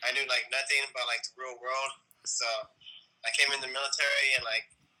I knew like nothing about like the real world. So I came in the military, and like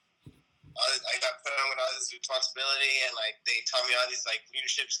I got put on with all this responsibility, and like they taught me all these like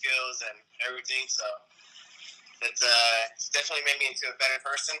leadership skills and everything. So it's definitely made me into a better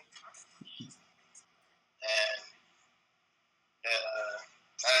person, and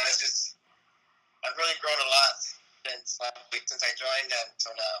it's just I've really grown a lot since I joined and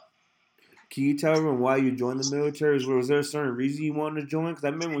until now. Can you tell everyone why you joined the military? Was there a certain reason you wanted to join? Because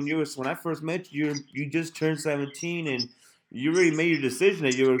I remember when I first met you, you just turned 17 and you already made your decision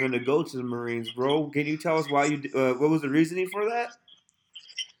that you were going to go to the Marines, bro. Can you tell us why what was the reasoning for that?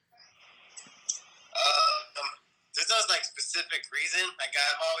 There's no like specific reason. Like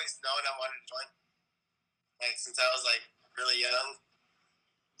I've always known I wanted to join, like since I was like really young.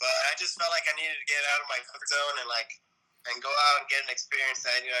 But I just felt like I needed to get out of my comfort zone and go out and get an experience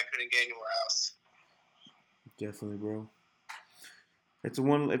that I knew I couldn't get anywhere else. Definitely, bro. It's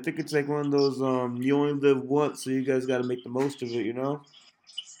one. I think it's like one of those. You only live once, so you guys got to make the most of it. You know.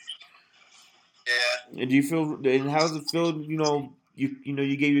 Yeah. And do you feel? And how does it feel?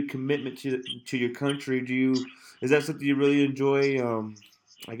 You gave your commitment to your country. Is that something you really enjoy?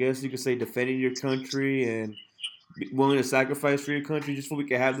 I guess you could say defending your country and willing to sacrifice for your country just so we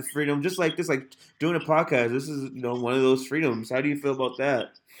can have the freedom. Just like this, like doing a podcast. This is one of those freedoms. How do you feel about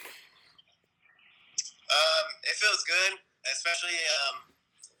that? It feels good, especially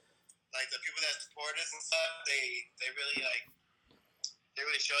like the people that support us and stuff. They really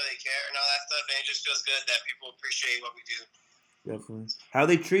show they care and all that stuff, and it just feels good that people appreciate what we do. Definitely. How are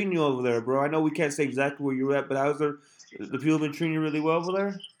they treating you over there, bro? I know we can't say exactly where you're at, but the people been treating you really well over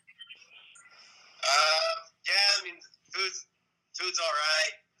there? Yeah, I mean, food's all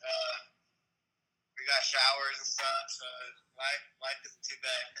right. We got showers and stuff, so life isn't too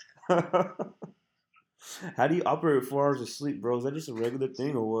bad. How do you operate with 4 hours of sleep, bro? Is that just a regular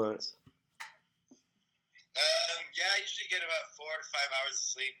thing or what? Yeah, I usually get about 4 to 5 hours of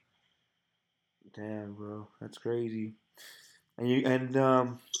sleep. Damn, bro, that's crazy.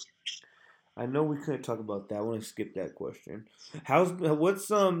 I know we couldn't talk about that. I want to skip that question.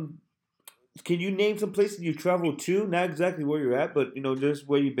 What's Can you name some places you traveled to? Not exactly where you're at, but just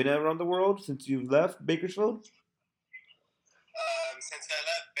where you've been at around the world since you've left Bakersfield. Since I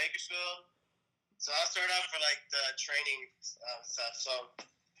left Bakersfield, so I'll start off for like the training stuff. So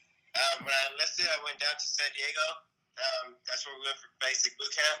when I enlisted, I went down to San Diego. That's where we went for basic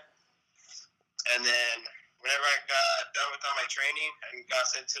boot camp. And then whenever I got done with all my training and got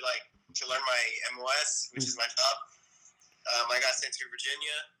sent to learn my MOS, which is my job, I got sent to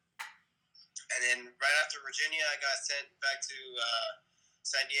Virginia. And then right after Virginia, I got sent back to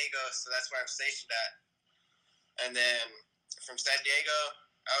San Diego. So that's where I'm stationed at. And then from San Diego,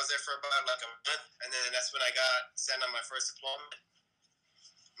 I was there for about like a month, and then that's when I got sent on my first deployment.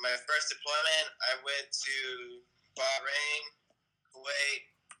 My first deployment, I went to Bahrain, Kuwait,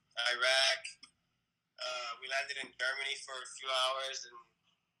 Iraq. We landed in Germany for a few hours, and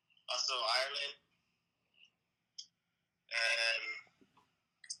also Ireland. And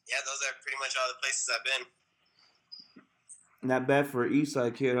yeah, those are pretty much all the places I've been. Not bad for an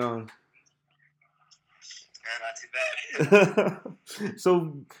Eastside kid, huh? Not too bad.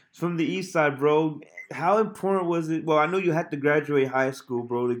 So, from the East Side, bro, how important was it? Well, I know you had to graduate high school,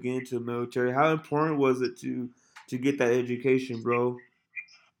 bro, to get into the military. How important was it to get that education, bro?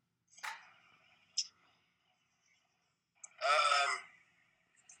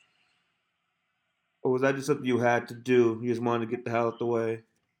 Or was that just something you had to do? You just wanted to get the hell out the way?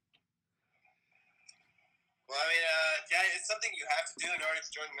 Well, I mean, yeah, it's something you have to do in order to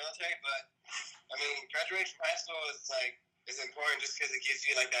join the military, but I mean, graduation from high school is important just because it gives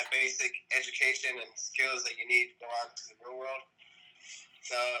you like that basic education and skills that you need to go on to the real world.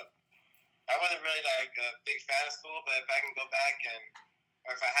 So I wasn't really like a big fan of school, but if I can go back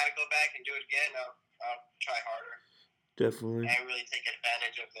or if I had to go back and do it again, I'll try harder. Definitely. And really take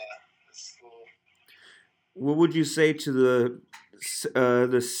advantage of the school. What would you say to the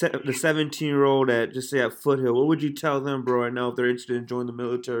 17-year-old at just say at Foothill? What would you tell them, bro, right now if they're interested in joining the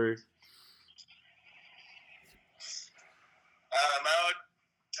military? I would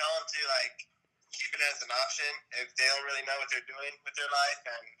tell them to like keep it as an option if they don't really know what they're doing with their life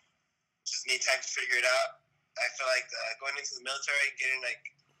and just need time to figure it out. I feel like going into the military, getting like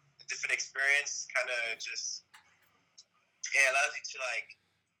a different experience, kind of just allows you to like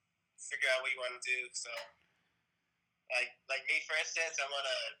figure out what you want to do. So, like me for instance, I want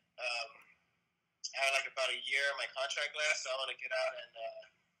to I have like about a year of my contract left, so I want to get out and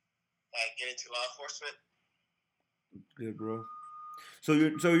like get into law enforcement. Good, bro. So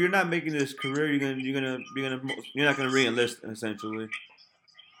you're not making this career. You're not gonna re-enlist essentially. No,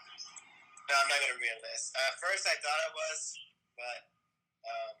 I'm not gonna re-enlist. First, I thought I was, but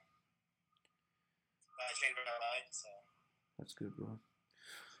I changed my mind. So that's good, bro.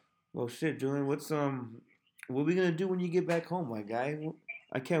 Well, shit, Julian. What are we gonna do when you get back home, my guy?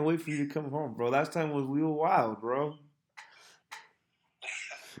 I can't wait for you to come home, bro. Last time we were wild, bro.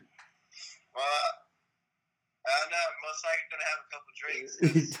 Well, I'm not most likely gonna have a couple drinks.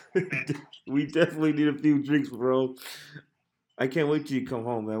 We definitely need a few drinks, bro. I can't wait till you come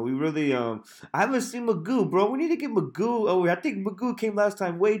home, man. We really I haven't seen Magoo, bro. We need to get Magoo over. I think Magoo came last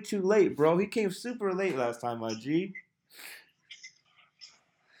time way too late, bro. He came super late last time, my G.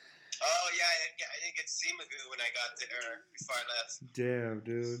 Oh yeah, I didn't get to see Magoo when I got there before I left. Damn,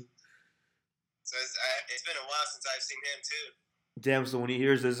 dude. So it's been a while since I've seen him too. Damn. So when he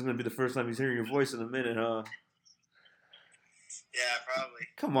hears this is gonna be the first time he's hearing your voice in a minute, huh? Yeah, probably.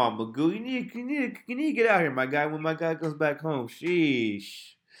 Come on, Magoo. You need to get out here, my guy. When my guy comes back home,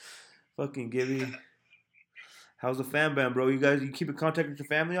 sheesh. Fucking Gibby. How's the fan band, bro? You keep in contact with your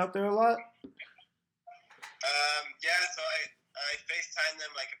family out there a lot? Yeah. So I FaceTime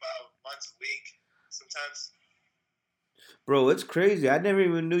them like about once a week, sometimes. Bro, it's crazy. I never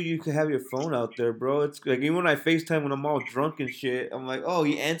even knew you could have your phone out there, bro. It's like even when I FaceTime when I'm all drunk and shit, I'm like, oh,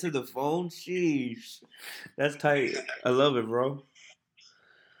 he answered the phone? Sheesh. That's tight. I love it, bro.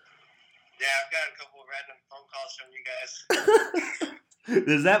 Yeah, I've got a couple of random phone calls from you guys.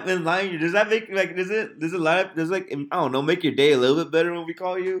 Does that make like does it I don't know, make your day a little bit better when we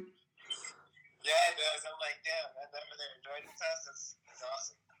call you? Yeah, it does. I'm like, damn, that number there enjoyed this. That's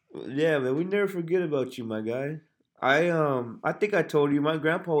awesome. Yeah, man, we never forget about you, my guy. I think I told you my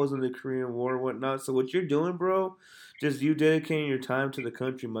grandpa was in the Korean War and whatnot. So what you're doing, bro, just you dedicating your time to the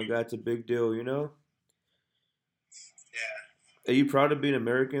country, my guy, it's a big deal, you know? Yeah. Are you proud of being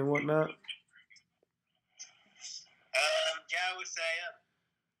American and whatnot? Yeah, I would say I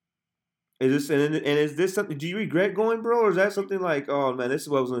am. Is this something? Do you regret going, bro, or is that something like, oh man, this is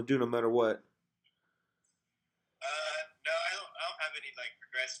what I was gonna do no matter what? No, I don't have any like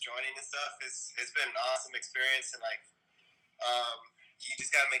regrets joining and stuff. It's been an awesome experience, and like, you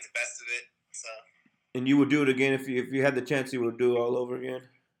just gotta make the best of it. So And you would do it again if you had the chance. You would do it all over again.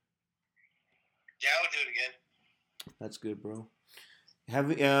 yeah, I would do it again. That's good, bro.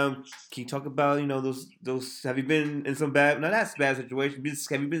 Can you talk about those? Have you been in some bad, not that bad situation?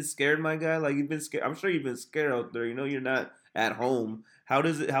 Have you been scared, my guy? Like you've been scared. I'm sure you've been scared out there. You know you're not at home. How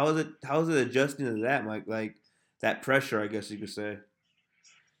does it? How is it? How is it adjusting to that, Mike? Like that pressure, I guess you could say.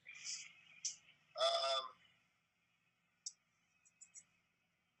 Um,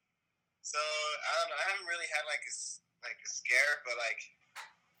 so I don't know. I haven't really had like a scare, but like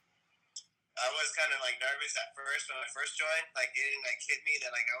I was kind of like nervous at first when I first joined. Like it didn't like hit me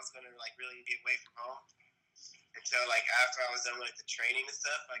that like I was gonna like really be away from home until like after I was done with the training and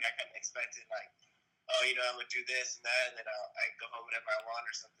stuff. Like I kind of expected like, oh, I'm gonna do this and that, and then I go home whenever I want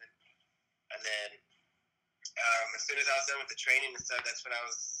or something. And then as soon as I was done with the training and stuff, that's when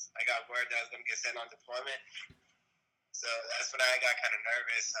I got word that I was gonna get sent on deployment. So that's when I got kind of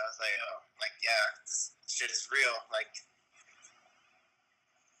nervous. I was like, oh, like yeah, this shit is real. Like.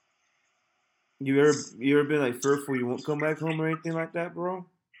 You ever been like fearful you won't come back home or anything like that, bro?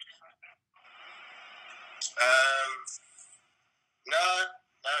 No,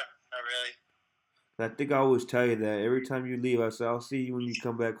 not really. I think I always tell you that every time you leave, I say I'll see you when you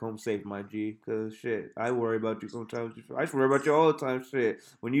come back home safe, my G. Cause shit, I worry about you sometimes. I just worry about you all the time. Shit,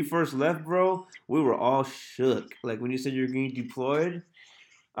 when you first left, bro, we were all shook. Like when you said you were getting deployed,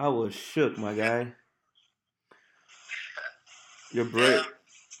 I was shook, my guy. You're Yeah, brave.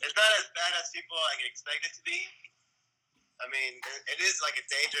 it's not as bad as people like expect it to be. I mean, it is like it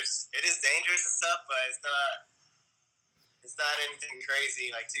is dangerous and stuff, but it's not anything crazy,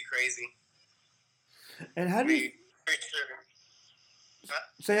 like too crazy. And how I do you mean, pretty sure. Huh?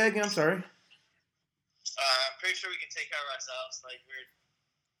 say that again? I'm sorry. I'm pretty sure we can take care of ourselves. Like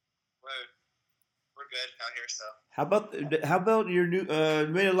we're good out here. So. How about your new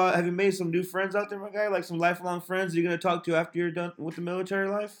made a lot? Have you made some new friends out there, my guy? Like some lifelong friends you're gonna talk to after you're done with the military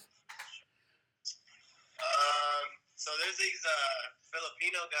life? So there's these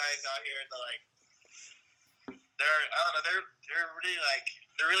Filipino guys out here that like I don't know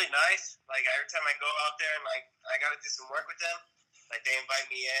they're really nice. Like every time I go out there and like I gotta do some work with them, like they invite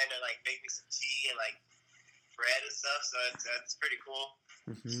me in and like make me some tea and like bread and stuff. So that's pretty cool.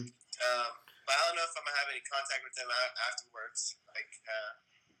 Mm-hmm. But I don't know if I'm gonna have any contact with them afterwards. Like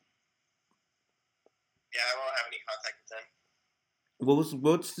yeah, I won't have any contact with them.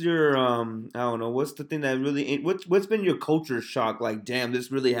 What's your I don't know, what's the thing that really what's been your culture shock, like damn,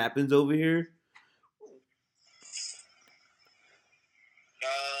 this really happens over here?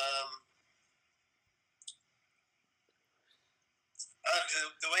 Um,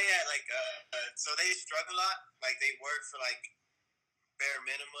 the way I like so they struggle a lot. Like they work for like bare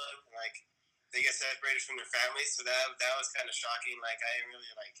minimum. Like they get separated from their families. So that was kind of shocking. Like I didn't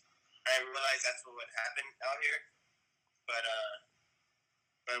realize that's what would happen out here. But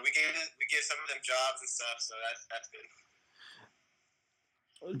we gave some of them jobs and stuff. So that's good.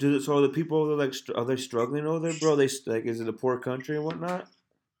 So the people over there, like are they struggling over there, bro? They like is it a poor country and whatnot?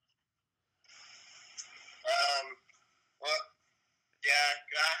 Well, yeah,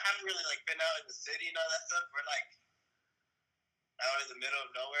 I haven't really like been out in the city and all that stuff. We're like out in the middle of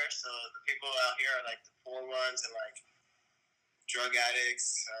nowhere, so the people out here are like the poor ones and like drug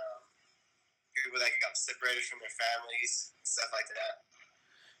addicts, people that got separated from their families, stuff like that.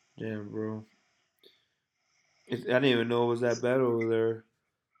 Damn, bro. I didn't even know it was that bad over there.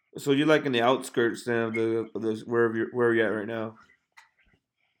 So you're like in the outskirts then of the where you at right now.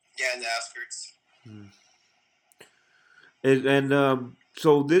 Yeah, in the outskirts. Hmm. And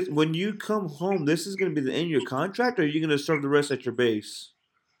so this when you come home, this is gonna be the end of your contract, or are you gonna serve the rest at your base?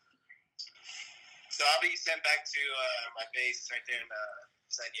 So I'll be sent back to my base right there in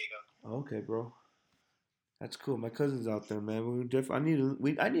San Diego. Okay, bro. That's cool. My cousin's out there, man. I need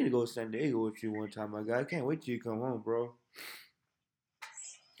to go to San Diego with you one time, my guy. I can't wait till you come home, bro.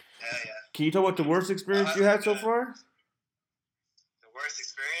 Yeah. Can you talk about the worst experience you had so far? The worst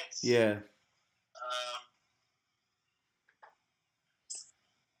experience? Yeah.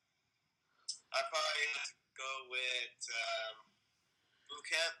 I'd probably have to go with boot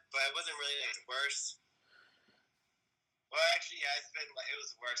camp, but it wasn't really like the worst. Well, actually, yeah, it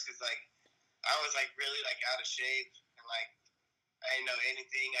was the worst because like I was like really like out of shape and like I didn't know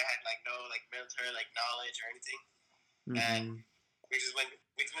anything. I had like no like military like knowledge or anything, and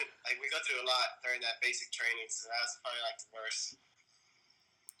Mm-hmm. we go through a lot during that basic training, so that was probably like the worst.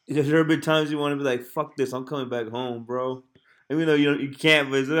 There have been times you want to be like, "Fuck this! I'm coming back home, bro." Even though you can't,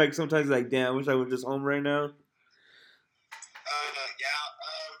 but it's like sometimes like, "Damn, I wish I was just home right now." Yeah.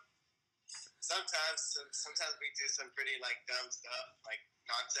 Sometimes we do some pretty like dumb stuff, like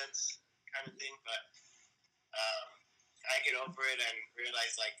nonsense. kind of thing. But I get over it and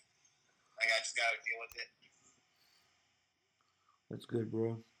realize like I just gotta deal with it. That's good,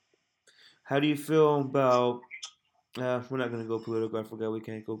 bro. How do you feel about? We're not gonna go political. I forgot we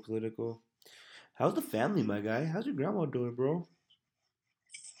can't go political. How's the family, my guy? How's your grandma doing, bro?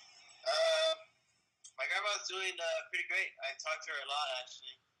 My grandma's doing pretty great. I talk to her a lot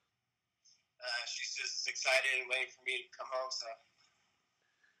actually. She's just excited and waiting for me to come home. So.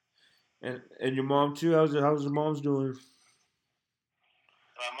 And your mom too. How's your mom's doing?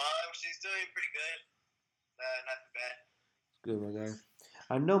 My mom, she's doing pretty good. Not too bad. Good, my guy.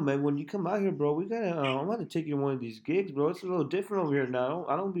 I know, man. When you come out here, bro, we gotta. I'm gonna take you to one of these gigs, bro. It's a little different over here now.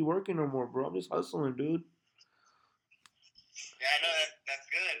 I don't be working no more, bro. I'm just hustling, dude. Yeah, I know that's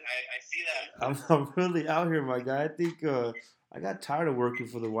good. I see that. I'm really out here, my guy. I think I got tired of working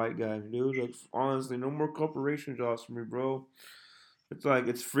for the white guy, dude. Like honestly, no more corporation jobs for me, bro. It's like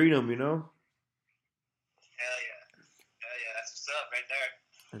it's freedom, you know. Hell yeah, that's what's up right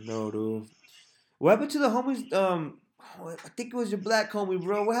there. I know, dude. What happened to the homies? I think it was your black homie,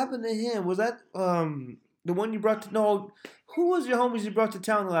 bro. What happened to him? Was that the one you brought to? No, who was your homies you brought to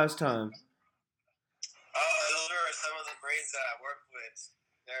town the last time? Oh, those are some of the brains that I work with.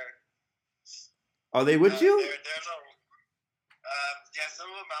 Are they with you? They're no. Yeah, some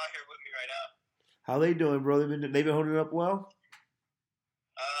of them out here with me right now. How they doing, bro? They've been holding up well.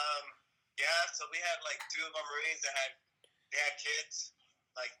 Yeah. So we had like two of our Marines that had kids.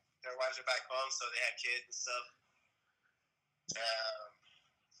 Like their wives are back home, so they had kids and stuff.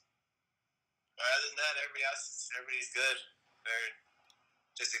 Other than that, everybody's good. They're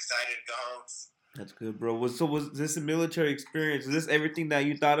just excited to go home. That's good, bro. Was this a military experience? Was this everything that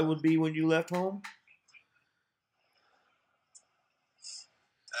you thought it would be when you left home?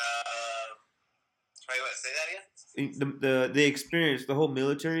 Wait, what? Say that again? The experience, the whole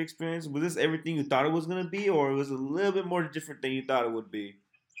military experience, was this everything you thought it was gonna be, or was it a little bit more different than you thought it would be?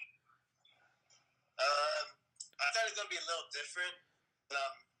 I thought it was gonna be a little different.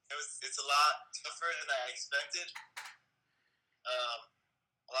 It's a lot tougher than I expected.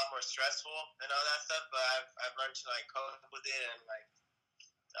 A lot more stressful and all that stuff, but I've learned to like cope with it and like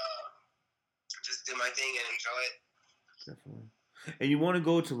just do my thing and enjoy it. Definitely. And you want to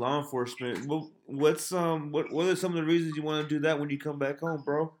go to law enforcement? What are some of the reasons you want to do that when you come back home,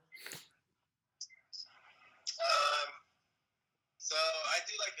 bro? So I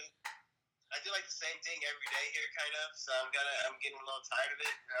do like the same thing every day here, kind of. So I'm getting a little tired of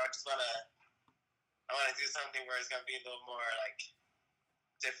it. I wanna do something where it's gonna be a little more like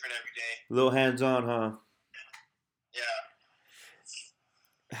different every day. A little hands on, huh? Yeah.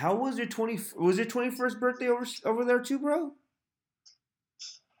 How was your 21st birthday over there too, bro?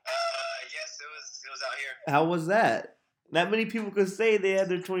 Yes, it was out here. How was that? Not many people could say they had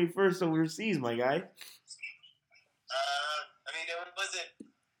their 21st overseas, my guy. I mean, it wasn't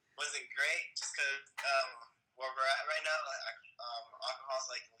great just because where we're at right now,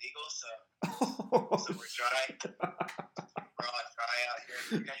 alcohol's like illegal, so we're dry. We're all dry out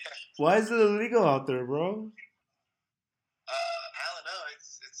here. Why is it illegal out there, bro? I don't know.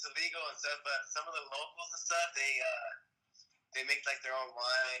 It's illegal and stuff, but some of the locals and stuff, they make like their own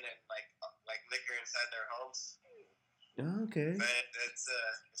wine and like liquor inside their homes. Okay. But it's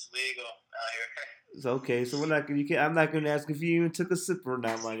legal out here. It's okay. So I'm not gonna ask if you even took a sip or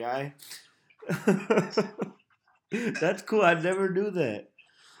not, my guy. That's cool. I never knew that.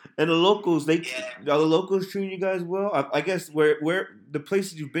 And the locals, are the locals treating you guys well? I guess where the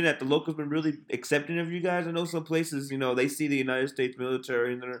places you've been at, the locals been really accepting of you guys. I know some places, they see the United States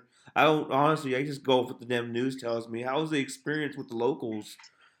military and I just go with what the damn news tells me. How was the experience with the locals?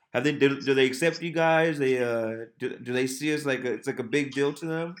 Do they accept you guys? Do they see us like it's like a big deal to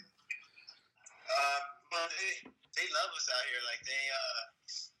them? Well, they love us out here. Like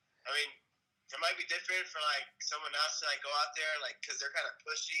I mean, it might be different for like someone else to like go out there, like because they're kind of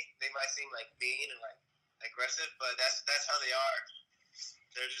pushy. They might seem like mean and like aggressive, but that's how they are.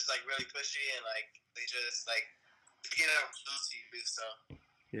 They're just like really pushy and like they just like get out close to you. So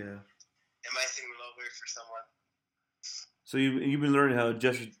yeah, it might seem a little weird for someone. So you've been learning how to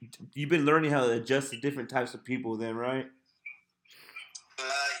adjust. You've been learning how to adjust to different types of people, then, right?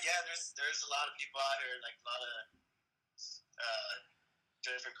 Yeah, there's a lot of people out here, like a lot of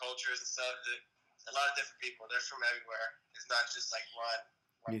different cultures and stuff. A lot of different people. They're from everywhere. It's not just like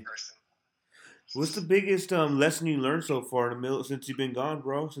one person. What's the biggest lesson you learned so far in the middle since you've been gone,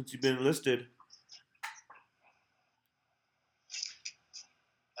 bro? Since you've been enlisted?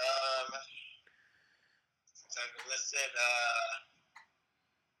 Since I've enlisted,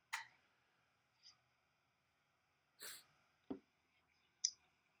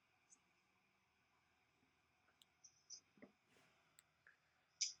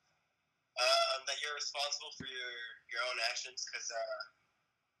 responsible for your own actions because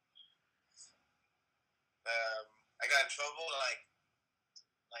I got in trouble like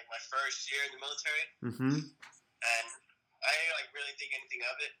my first year in the military, and I didn't like really think anything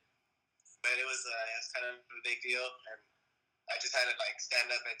of it, but it was kind of a big deal, and I just had to like stand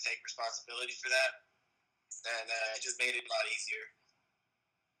up and take responsibility for that, and it just made it a lot easier.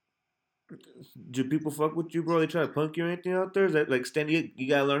 Do people fuck with you, bro? They try to punk you or anything out there? Is that like standing?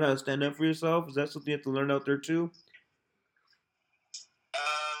 You gotta learn how to stand up for yourself. Is that something you have to learn out there too?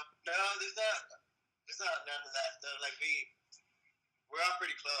 No, there's not none of that. Though. Like we're all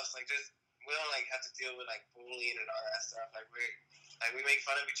pretty close. Like we don't like have to deal with like bullying and all that stuff. Like we make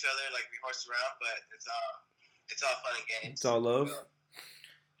fun of each other. Like we horse around, but it's all fun and games. It's all love. So,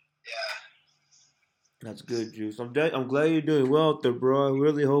 yeah. That's good, Juice. I'm glad you're doing well out there, bro. I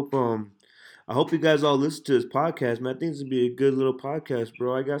really hope I hope you guys all listen to this podcast, man. I think this would be a good little podcast,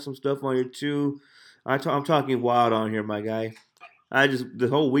 bro. I got some stuff on here too. I'm talking wild on here, my guy. The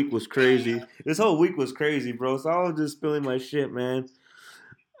whole week was crazy. This whole week was crazy, bro. So I was just spilling my shit, man.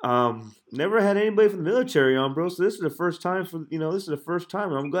 Never had anybody from the military on, bro. So this is the first time this is the first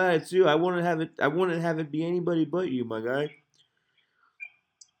time. I'm glad it's you. I wouldn't have it be anybody but you, my guy.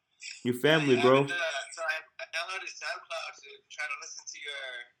 Your family, bro. So I downloaded SoundCloud to try to listen to your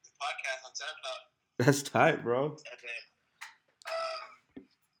podcast on SoundCloud. That's tight, bro. Okay.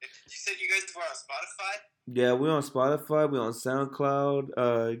 You said you guys were on Spotify? Yeah, we're on Spotify. We're on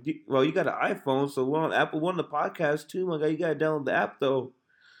SoundCloud. You got an iPhone, so we're on Apple One, the podcast too, my guy. You gotta download the app though.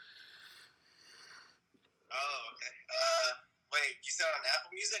 Oh, okay. Wait, you said on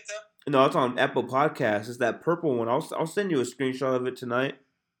Apple Music though? No, it's on Apple Podcasts. It's that purple one. I'll send you a screenshot of it tonight.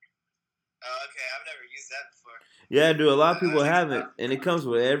 Oh, okay. I've never used that before. Yeah, dude. A lot of people haven't, and it comes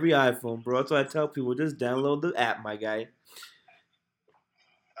with every iPhone, bro. That's why I tell people just download the app, my guy.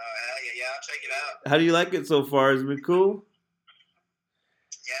 Yeah, I'll check it out. How do you like it so far? Has it been cool?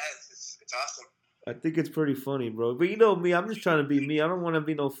 Yeah, it's awesome. I think it's pretty funny, bro. But you know me, I'm just trying to be me. I don't want to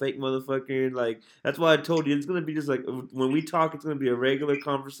be no fake motherfucker. Like, that's why I told you, it's going to be just like, when we talk, it's going to be a regular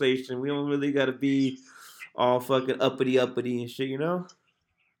conversation. We don't really got to be all fucking uppity and shit, you know?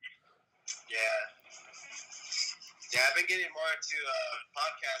 Yeah. Yeah, I've been getting more into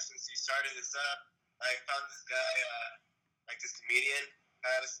podcasts since you started this up. I found this guy, this comedian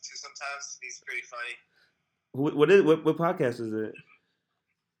I listen to sometimes. He's pretty funny. What podcast is it?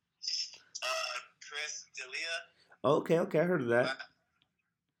 Chris D'Elia. Okay, I heard of that.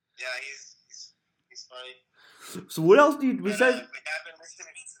 Yeah, he's funny. So what else do you besides? We have been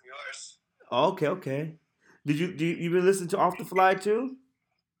listening to some yours. Okay. Do you been listening to Off the Fly too?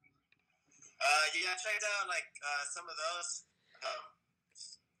 Yeah, I checked out some of those.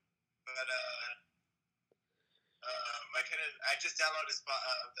 I just downloaded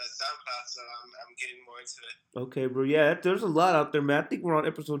the SoundCloud, so I'm getting more into it. Okay, bro. Yeah, there's a lot out there, man. I think we're on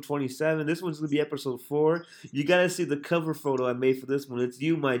episode 27. This one's gonna be episode 4. You gotta see the cover photo I made for this one. It's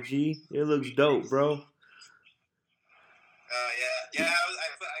you, my G. It looks dope, bro. Yeah. I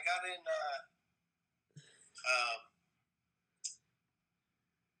got in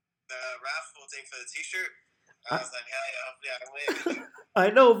the raffle thing for the T-shirt. I was like, hell yeah, hopefully I win. I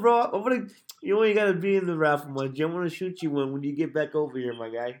know, bro. You ain't gotta be in the raffle, my G. I'm gonna shoot you one when you get back over here, my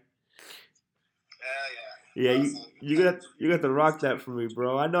guy. Yeah. Awesome. you got to rock that for me,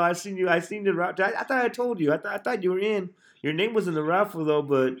 bro. I know. I seen the raffle. I thought I told you. I thought you were in. Your name was in the raffle though,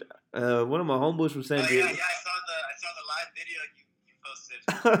 but one of my homeboys from San Diego. Yeah. I saw the live video you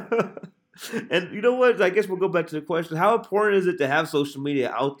posted. And you know what? I guess we'll go back to the question: how important is it to have social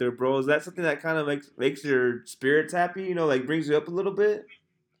media out there, bro? Is that something that kind of makes your spirits happy? You know, like brings you up a little bit.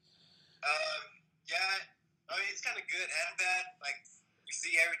 Yeah. I mean, it's kind of good and bad. Like, you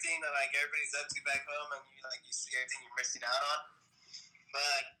see everything that everybody's up to back home, and you see everything you're missing out on.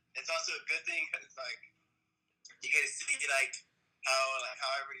 But it's also a good thing because you get to see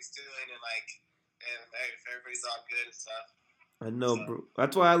how everybody's doing and if everybody's all good and stuff. I know, bro.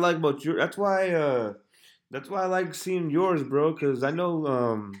 That's why I like about your. That's why I like seeing yours, bro. Because I know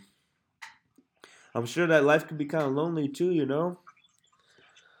I'm sure that life can be kind of lonely too, you know.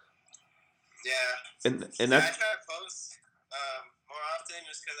 Yeah. And that's. I try to post more often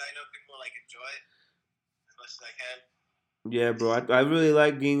just because I know people enjoy it as much as I can. Yeah, bro. I really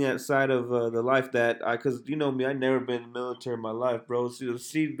like being that side of the life because you know me, I never been in the military in my life, bro. So to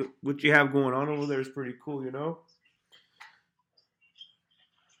see what you have going on over there is pretty cool, you know.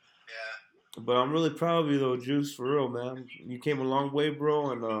 Yeah. But I'm really proud of you though, Juice, for real, man. You came a long way,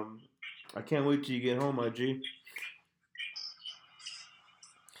 bro, and I can't wait till you get home, my G.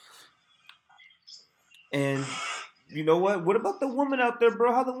 And you know what? What about the woman out there,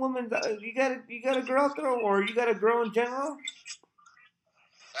 bro? How the woman? You got a girl out there, or you got a girl in general?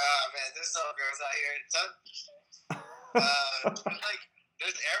 Man, there's no girls out here. Like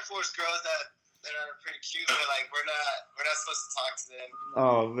there's Air Force girls that are pretty cute, but like we're not supposed to talk to them.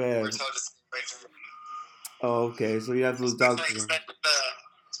 Oh man. We're told to stay away from them. Oh, okay. So you have to talk to them.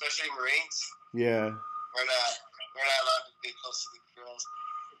 Especially Marines. Yeah. We're not allowed to be close to the girls.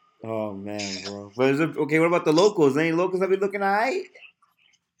 Oh man, bro. But is it, okay, what about the locals? Any locals that be looking alright?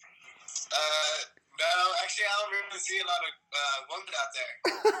 No, actually, I don't really see a lot of women out there.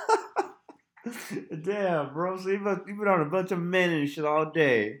 Damn, bro. So you've been on a bunch of men and shit all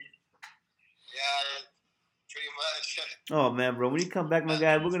day. Yeah, pretty much. Oh man, bro. When you come back, my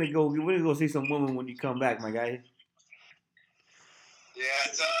guy, we're gonna go see some women when you come back, my guy.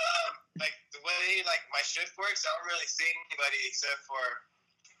 Yeah, so like the way like my shift works, I don't really see anybody except for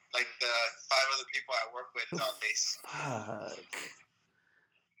like the 5 other people I work with on base. Fuck.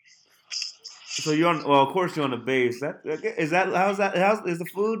 So you're on. Well, of course you're on the base. Is the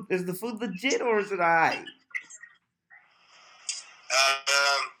food legit or is it alright?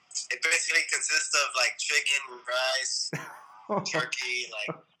 It basically consists of like chicken, rice, turkey,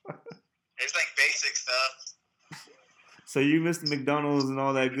 like it's like basic stuff. So you missed the McDonald's and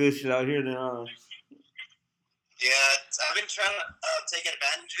all that good shit out here, then? Yeah, I've been trying to take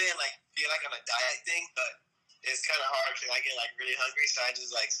advantage of it and like feel like on a diet thing, but it's kind of hard because I get like really hungry, so I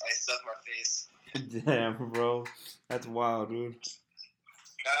just like I stuff my face. Damn, bro, that's wild, dude.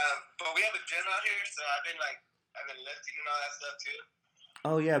 But we have a gym out here, so I've been lifting and all that stuff too.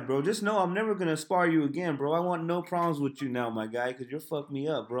 Oh yeah, bro. Just know I'm never gonna spar you again, bro. I want no problems with you now, my guy, because you're fucked me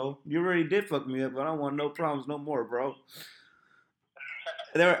up, bro. You already did fuck me up, but I don't want no problems no more, bro.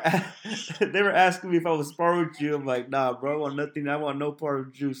 They were asking me if I was spar with you. I'm like, nah, bro. I want nothing. I want no part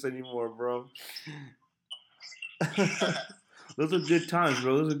of juice anymore, bro. Those are good times,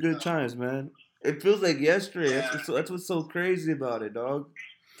 bro. Those are good times, man. It feels like yesterday. Yeah. That's what's so crazy about it, dog.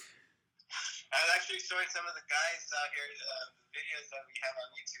 I was actually showing some of the guys out here the videos that we have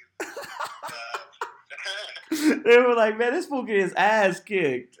on YouTube. They were like, man, this fool getting his ass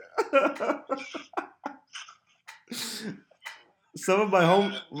kicked. Some of my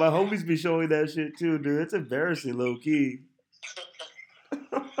homies be showing that shit too, dude. It's embarrassing, low key.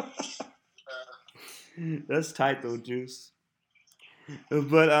 That's tight though, Juice.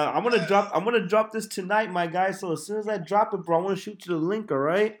 But I'm gonna drop this tonight, my guy. So as soon as I drop it, bro, I want to shoot you the link. All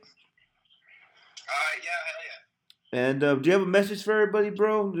right? Yeah, hell yeah. And do you have a message for everybody,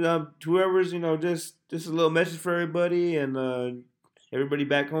 bro? Whoever's, just a little message for everybody and everybody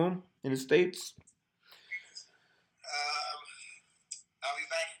back home in the States. I'll be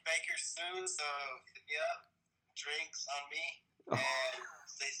back here soon, so hit me up. Drinks on me, and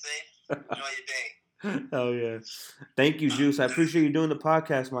stay safe. Enjoy your day. Oh yeah. Thank you, Juice. I appreciate you doing the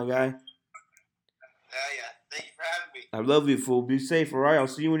podcast, my guy. Yeah. Thank you for having me. I love you, fool. Be safe, all right? I'll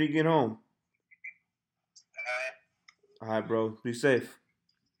see you when you get home. All right, bro. Be safe.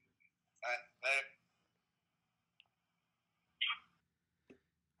 Later.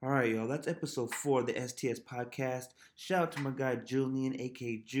 All right, y'all. That's episode 4 of the STS podcast. Shout out to my guy Julian,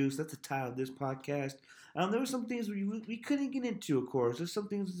 aka Juice. That's the title of this podcast. There were some things we couldn't get into, of course. There's some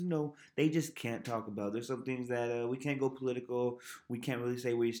things, they just can't talk about. There's some things that we can't go political. We can't really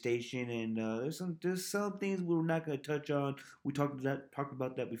say where you station. And there's some things we're not going to touch on. We talked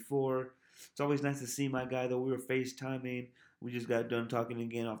about that before. It's always nice to see my guy, though. We were FaceTiming. We just got done talking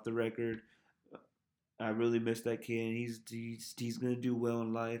again off the record. I really miss that kid. He's gonna do well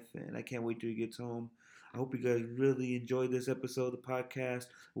in life, and I can't wait till he gets home. I hope you guys really enjoyed this episode of the podcast.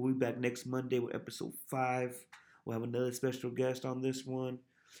 We'll be back next Monday with episode 5. We'll have another special guest on this one.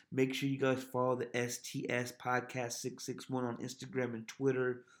 Make sure you guys follow the STS Podcast 661 on Instagram and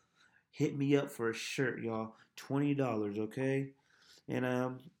Twitter. Hit me up for a shirt, y'all. $20, okay?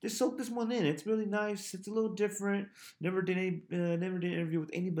 And just soak this one in. It's really nice. It's a little different. Never did an interview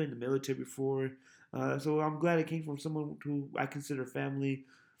with anybody in the military before. So I'm glad it came from someone who I consider family.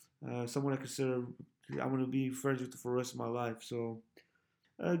 Someone I consider I want to be friends with for the rest of my life. So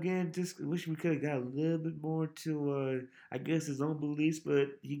again, just wish we could have got a little bit more to I guess his own beliefs,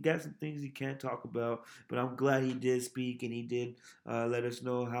 but he got some things he can't talk about. But I'm glad he did speak and he did let us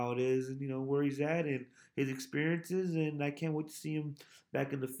know how it is and where he's at and his experiences, and I can't wait to see him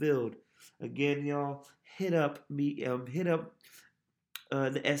back in the field. Again, y'all, hit up the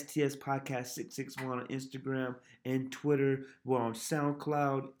STS Podcast 661 on Instagram and Twitter. We're on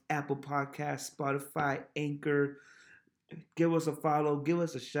SoundCloud, Apple Podcasts, Spotify, Anchor, Give us a follow. Give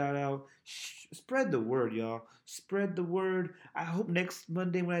us a shout out. Spread the word, y'all. Spread the word. I hope next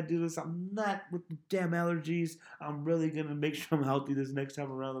Monday when I do this, I'm not with the damn allergies. I'm really going to make sure I'm healthy this next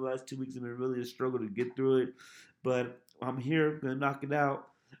time around. The last 2 weeks have been really a struggle to get through it. But I'm here. Going to knock it out.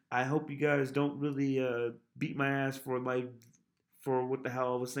 I hope you guys don't really beat my ass for what the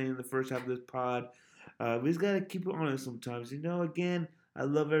hell I was saying in the first half of this pod. We just got to keep it honest sometimes. Again, I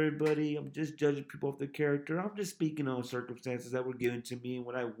love everybody. I'm just judging people off their character. I'm just speaking on circumstances that were given to me and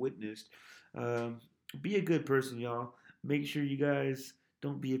what I witnessed. Be a good person, y'all. Make sure you guys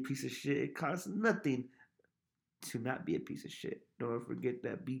don't be a piece of shit. It costs nothing to not be a piece of shit. Don't forget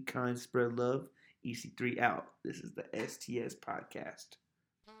that. Be kind, spread love. EC3 out. This is the STS podcast.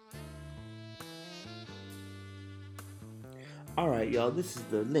 Alright, y'all, this is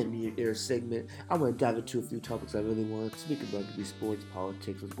the Lend Me Your Ear segment. I want to dive into a few topics I really want to speak about. Could be sports,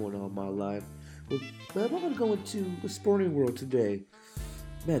 politics, what's going on in my life. But I'm going to go into the sporting world today.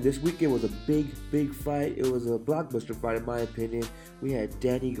 Man, this weekend was a big fight. It was a blockbuster fight, in my opinion. We had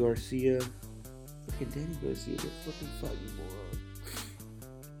Danny Garcia. Fucking Danny Garcia, don't fucking fight anymore.